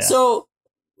 Yeah. So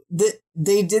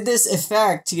they did this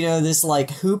effect, this like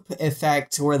hoop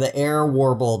effect where the air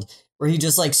warbled, where he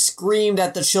just like screamed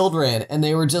at the children, and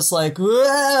they were just like,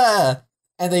 "Wah!"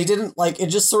 And they didn't like it.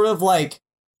 Just sort of like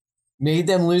made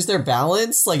them lose their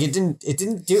balance. Like it didn't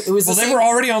do. It was Well, the they same- were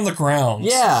already on the ground.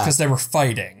 Yeah. Because they were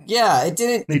fighting. Yeah, it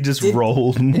didn't. They just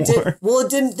rolled more. It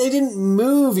didn't. They didn't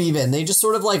move even. They just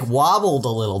sort of like wobbled a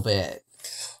little bit.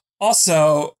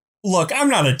 Also, look, I'm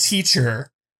not a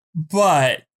teacher,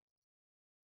 but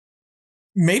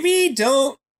maybe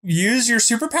don't use your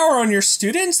superpower on your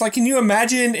students. Like, can you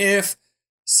imagine if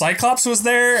Cyclops was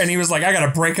there and he was like, I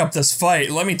gotta break up this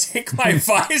fight. Let me take my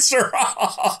visor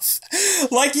off.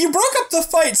 Like, you broke up the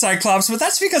fight, Cyclops, but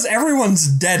that's because everyone's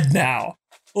dead now.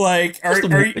 Like,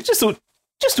 It's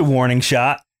just a warning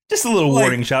shot. Just a little Like-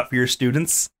 warning shot for your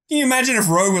students. Can you imagine if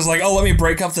Rogue was like, "Oh, let me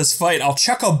break up this fight. I'll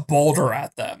chuck a boulder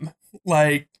at them."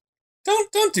 Like,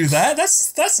 don't do that.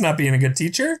 That's not being a good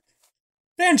teacher.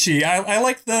 Banshee, I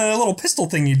like the little pistol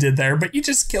thing you did there, but you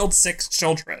just killed 6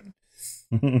 children.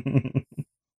 Can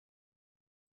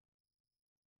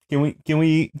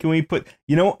we put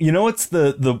you know what's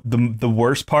the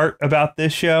worst part about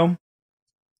this show?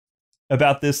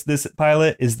 About this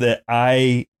pilot is that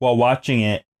I, while watching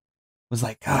it, was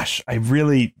like, gosh, I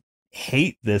really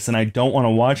hate this and I don't want to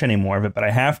watch any more of it, but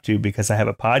I have to because I have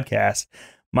a podcast.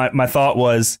 My thought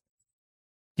was,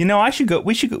 we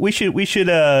should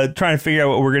try and figure out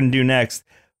what we're going to do next.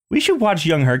 We should watch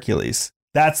Young Hercules.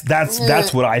 That's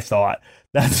what I thought.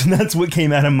 That's what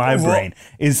came out of my brain.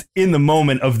 Is in the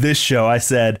moment of this show, I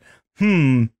said,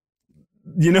 you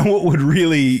know what would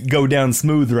really go down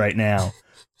smooth right now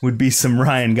would be some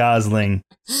Ryan Gosling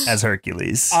as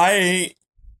Hercules. I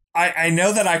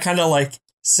know that I kind of like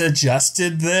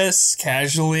suggested this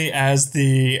casually as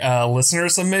the listener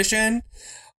submission.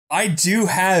 I do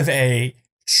have a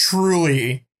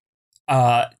truly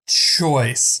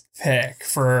choice pick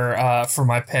for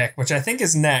my pick, which I think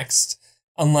is next,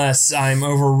 unless I'm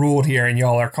overruled here and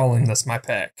y'all are calling this my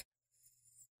pick.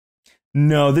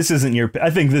 No, this isn't your pick. I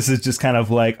think this is just kind of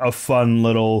like a fun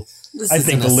little. I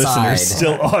think the listeners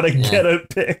still ought to get a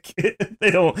pick.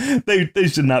 They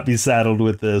should not be saddled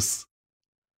with this.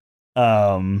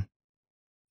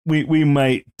 We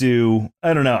might do.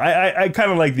 I don't know. I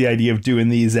kind of like the idea of doing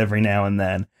these every now and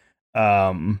then.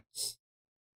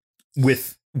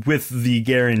 With the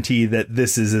guarantee that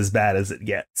this is as bad as it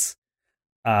gets.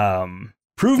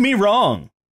 Prove me wrong.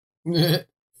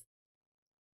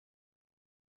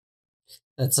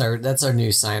 That's our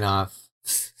new sign off.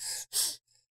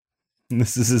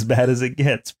 This is as bad as it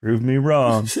gets. Prove me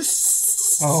wrong.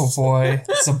 Oh boy,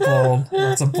 that's a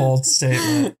bold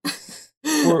statement.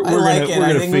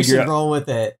 I think we should roll with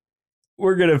it.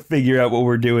 We're gonna figure out what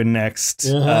we're doing next.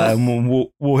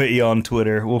 We'll hit you on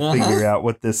Twitter. We'll figure out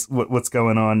what's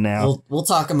going on now. We'll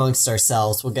talk amongst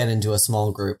ourselves. We'll get into a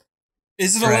small group.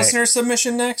 Is it a listener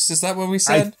submission next? Is that what we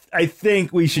said? I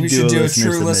think we should do a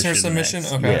true listener submission.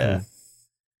 Next. Okay. Yeah.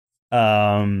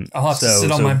 I'll have to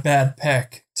sit on my bad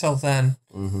pick till then.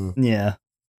 Mm-hmm. Yeah.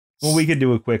 Well, we could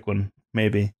do a quick one,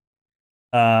 maybe.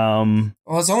 Well,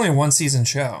 it's only a 1-season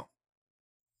show.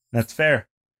 That's fair.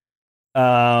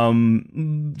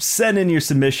 Send in your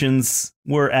submissions.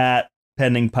 We're at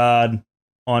Pending Pod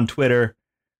on Twitter.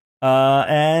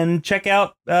 And check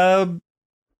out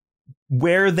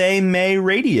Where They May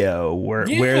Radio,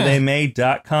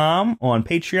 wherethey.com on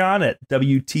Patreon at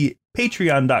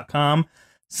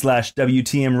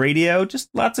patreon.com/WTM Radio. Just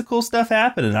lots of cool stuff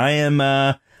happening. I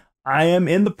am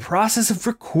in the process of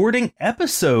recording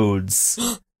episodes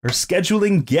or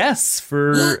scheduling guests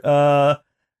for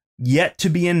yet to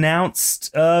be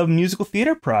announced musical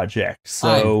theater project.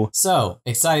 So I'm so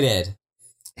excited.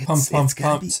 Pumped.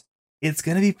 It's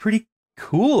gonna be pretty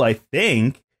cool, I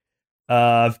think.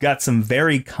 I've got some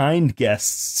very kind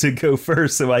guests to go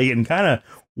first, so I can kind of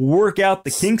work out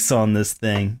the kinks on this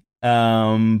thing.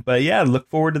 But yeah, look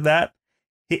forward to that.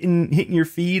 Hitting your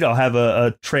feed. I'll have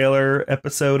a trailer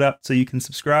episode up so you can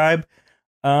subscribe.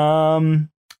 And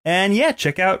yeah,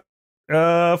 check out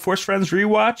Force Friends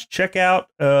Rewatch. Check out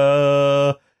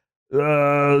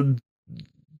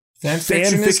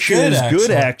Fanfiction is good,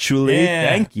 actually. Yeah.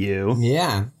 Thank you.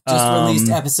 Yeah. Just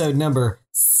released episode number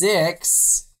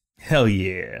 6. Hell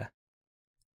yeah.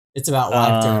 It's about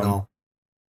LiveJournal.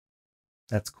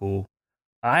 That's cool.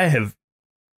 I've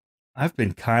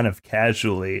been kind of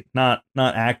casually, not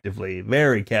actively,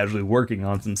 very casually working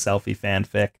on some selfie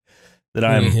fanfic that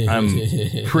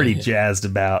I'm pretty jazzed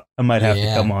about. I might have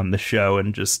to come on the show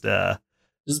and just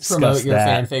promote your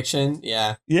fan fiction.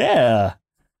 Yeah. Yeah.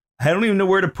 I don't even know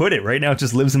where to put it. Right now it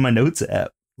just lives in my notes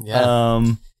app. Yeah.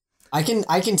 I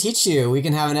can teach you. We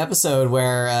can have an episode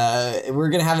where we're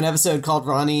going to have an episode called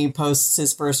Ronnie Posts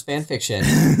His First Fan Fiction.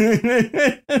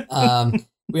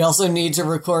 We also need to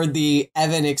record the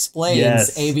Evan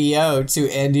Explains ABO to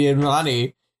Andy and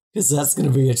Ronnie, because that's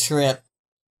going to be a trip.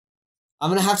 I'm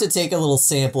going to have to take a little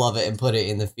sample of it and put it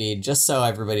in the feed, just so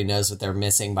everybody knows what they're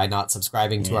missing by not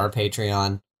subscribing to our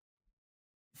Patreon.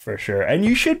 For sure. And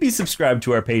you should be subscribed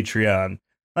to our Patreon.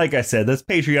 Like I said, that's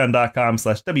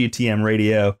patreon.com/WTM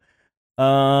Radio.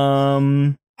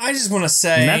 I just want to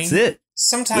say, that's it.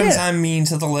 Sometimes I'm mean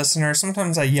to the listener.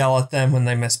 Sometimes I yell at them when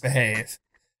they misbehave.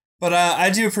 But I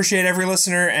do appreciate every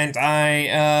listener, and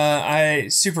I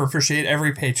super appreciate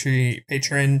every Patreonus?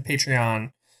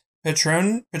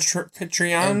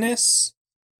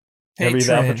 Every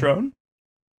thou patron?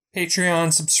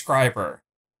 Patreon subscriber.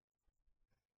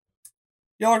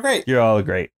 Y'all are great. You're all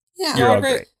great. Yeah. You're all all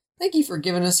great. great. Thank you for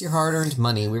giving us your hard-earned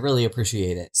money. We really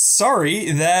appreciate it.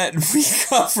 Sorry that we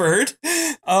covered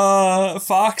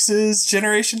Fox's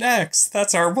Generation X.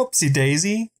 That's our whoopsie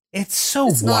daisy. It's so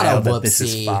It's not wild a that this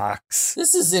is whoopsie. This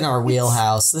This is in our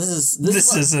wheelhouse. This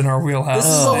is in our wheelhouse.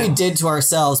 This is what we did to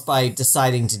ourselves by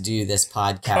deciding to do this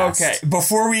podcast. Okay,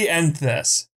 before we end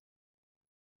this,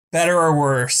 better or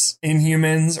worse,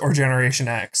 Inhumans or Generation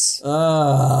X?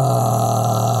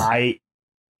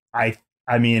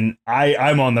 I mean,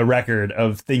 I'm on the record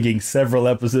of thinking several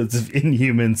episodes of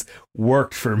Inhumans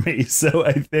worked for me. So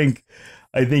I think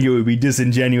it would be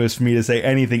disingenuous for me to say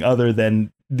anything other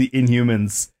than the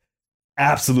Inhumans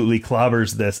absolutely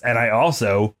clobbers this. And I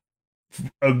also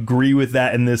agree with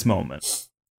that in this moment.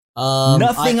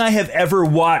 Nothing I have ever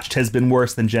watched has been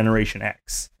worse than Generation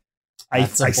X. I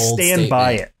stand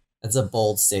by it. That's a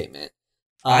bold statement.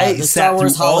 I the sat Star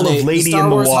Wars through all of holiday, Lady the Star in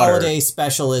the Wars Water. holiday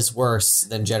special is worse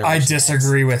than Generation I X.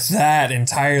 disagree with that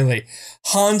entirely.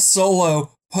 Han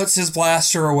Solo puts his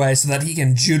blaster away so that he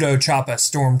can judo chop a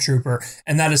stormtrooper,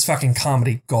 and that is fucking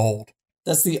comedy gold.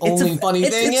 That's the only funny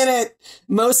thing in it.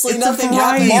 Mostly it's nothing a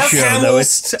variety happens. show, though.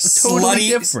 It's totally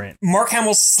different. Mark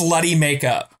Hamill's slutty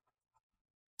makeup.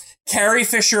 Carrie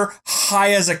Fisher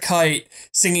high as a kite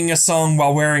singing a song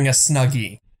while wearing a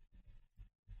Snuggie.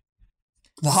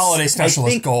 The holiday special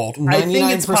is gold.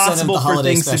 99% of the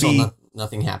holiday special, be,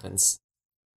 nothing happens.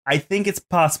 I think it's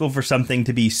possible for something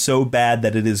to be so bad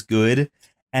that it is good,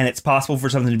 and it's possible for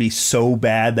something to be so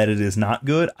bad that it is not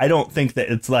good. I don't think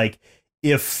that it's like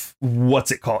if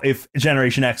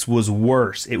Generation X was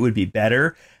worse, it would be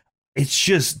better. It's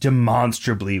just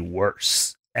demonstrably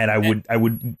worse. And I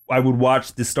would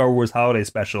watch the Star Wars holiday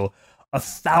special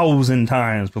 1,000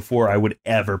 times before I would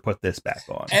ever put this back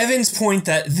on. Evan's point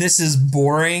that this is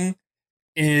boring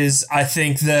is, I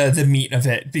think, the meat of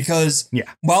it, because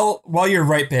while you're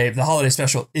right, babe, the holiday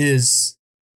special is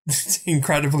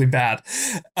incredibly bad.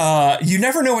 You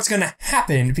never know what's going to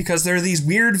happen because there are these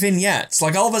weird vignettes.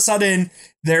 Like all of a sudden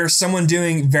there's someone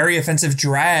doing very offensive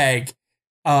drag,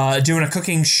 doing a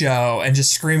cooking show and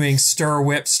just screaming, stir,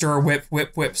 whip,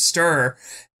 whip, whip, stir.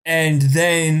 And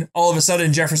then all of a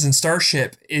sudden Jefferson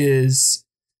Starship is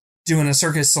doing a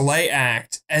Circus Soleil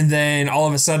act. And then all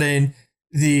of a sudden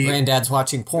Granddad's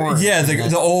watching porn. Yeah,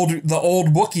 the old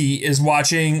Wookiee is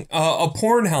watching a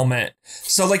porn helmet.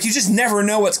 So like you just never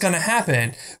know what's going to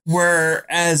happen.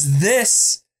 Whereas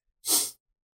this,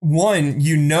 one,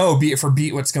 you know beat for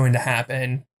beat what's going to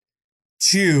happen.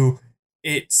 Two,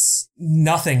 it's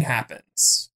nothing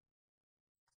happens.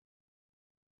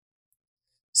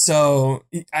 So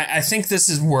I think this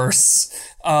is worse.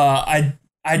 I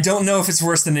don't know if it's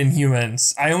worse than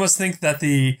Inhumans. I almost think that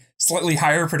the slightly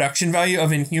higher production value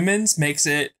of Inhumans makes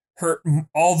it hurt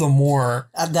all the more.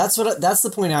 That's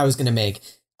the point I was going to make.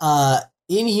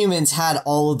 Inhumans had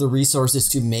all of the resources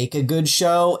to make a good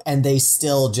show, and they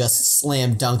still just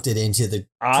slam dunked it into the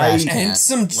trash can.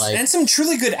 And some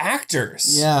truly good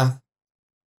actors. Yeah.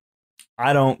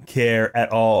 I don't care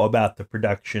at all about the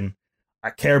production. I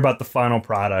care about the final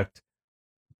product.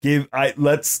 I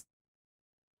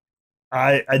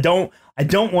don't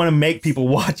want to make people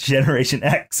watch Generation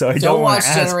X, so I don't want to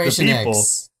ask Generation the people.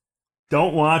 X.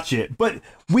 Don't watch it. But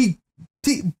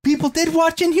people did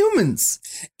watch Inhumans.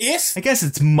 I guess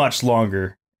it's much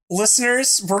longer.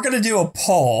 Listeners, we're going to do a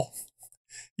poll.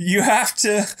 You have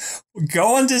to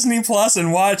go on Disney Plus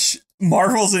and watch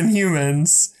Marvel's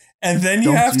Inhumans. And then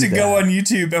you have to go on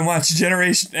YouTube and watch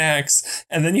Generation X.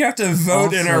 And then you have to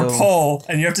vote in our poll.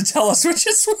 And you have to tell us which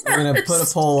is worse. We're going to put a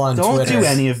poll on Twitter. Don't do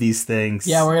any of these things.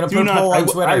 Yeah, we're going to put a poll on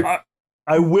Twitter.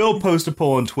 I will post a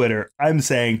poll on Twitter. I'm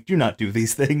saying, do not do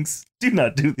these things. Do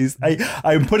not do these.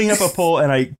 I'm putting up a poll,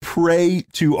 and I pray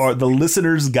to the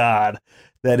listeners' God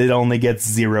that it only gets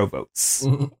 0 votes.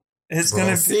 It's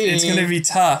gonna be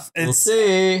tough. We'll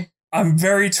see. I'm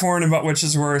very torn about which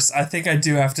is worse. I think I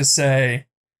do have to say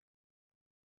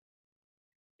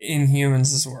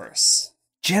Inhumans is worse.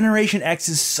 Generation X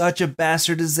is such a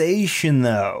bastardization,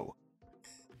 though.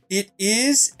 It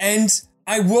is, and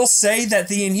I will say that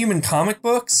the Inhuman comic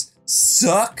books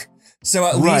suck, so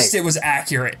at least it was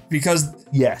accurate, because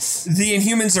the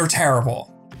Inhumans are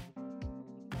terrible.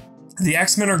 The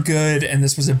X-Men are good, and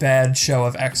this was a bad show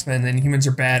of X-Men. The Inhumans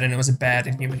are bad, and it was a bad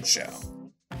Inhuman show.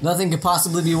 Nothing could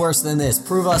possibly be worse than this.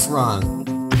 Prove us wrong.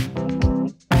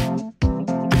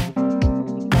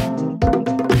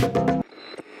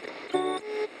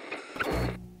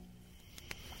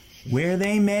 Where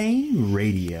They May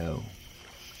Radio.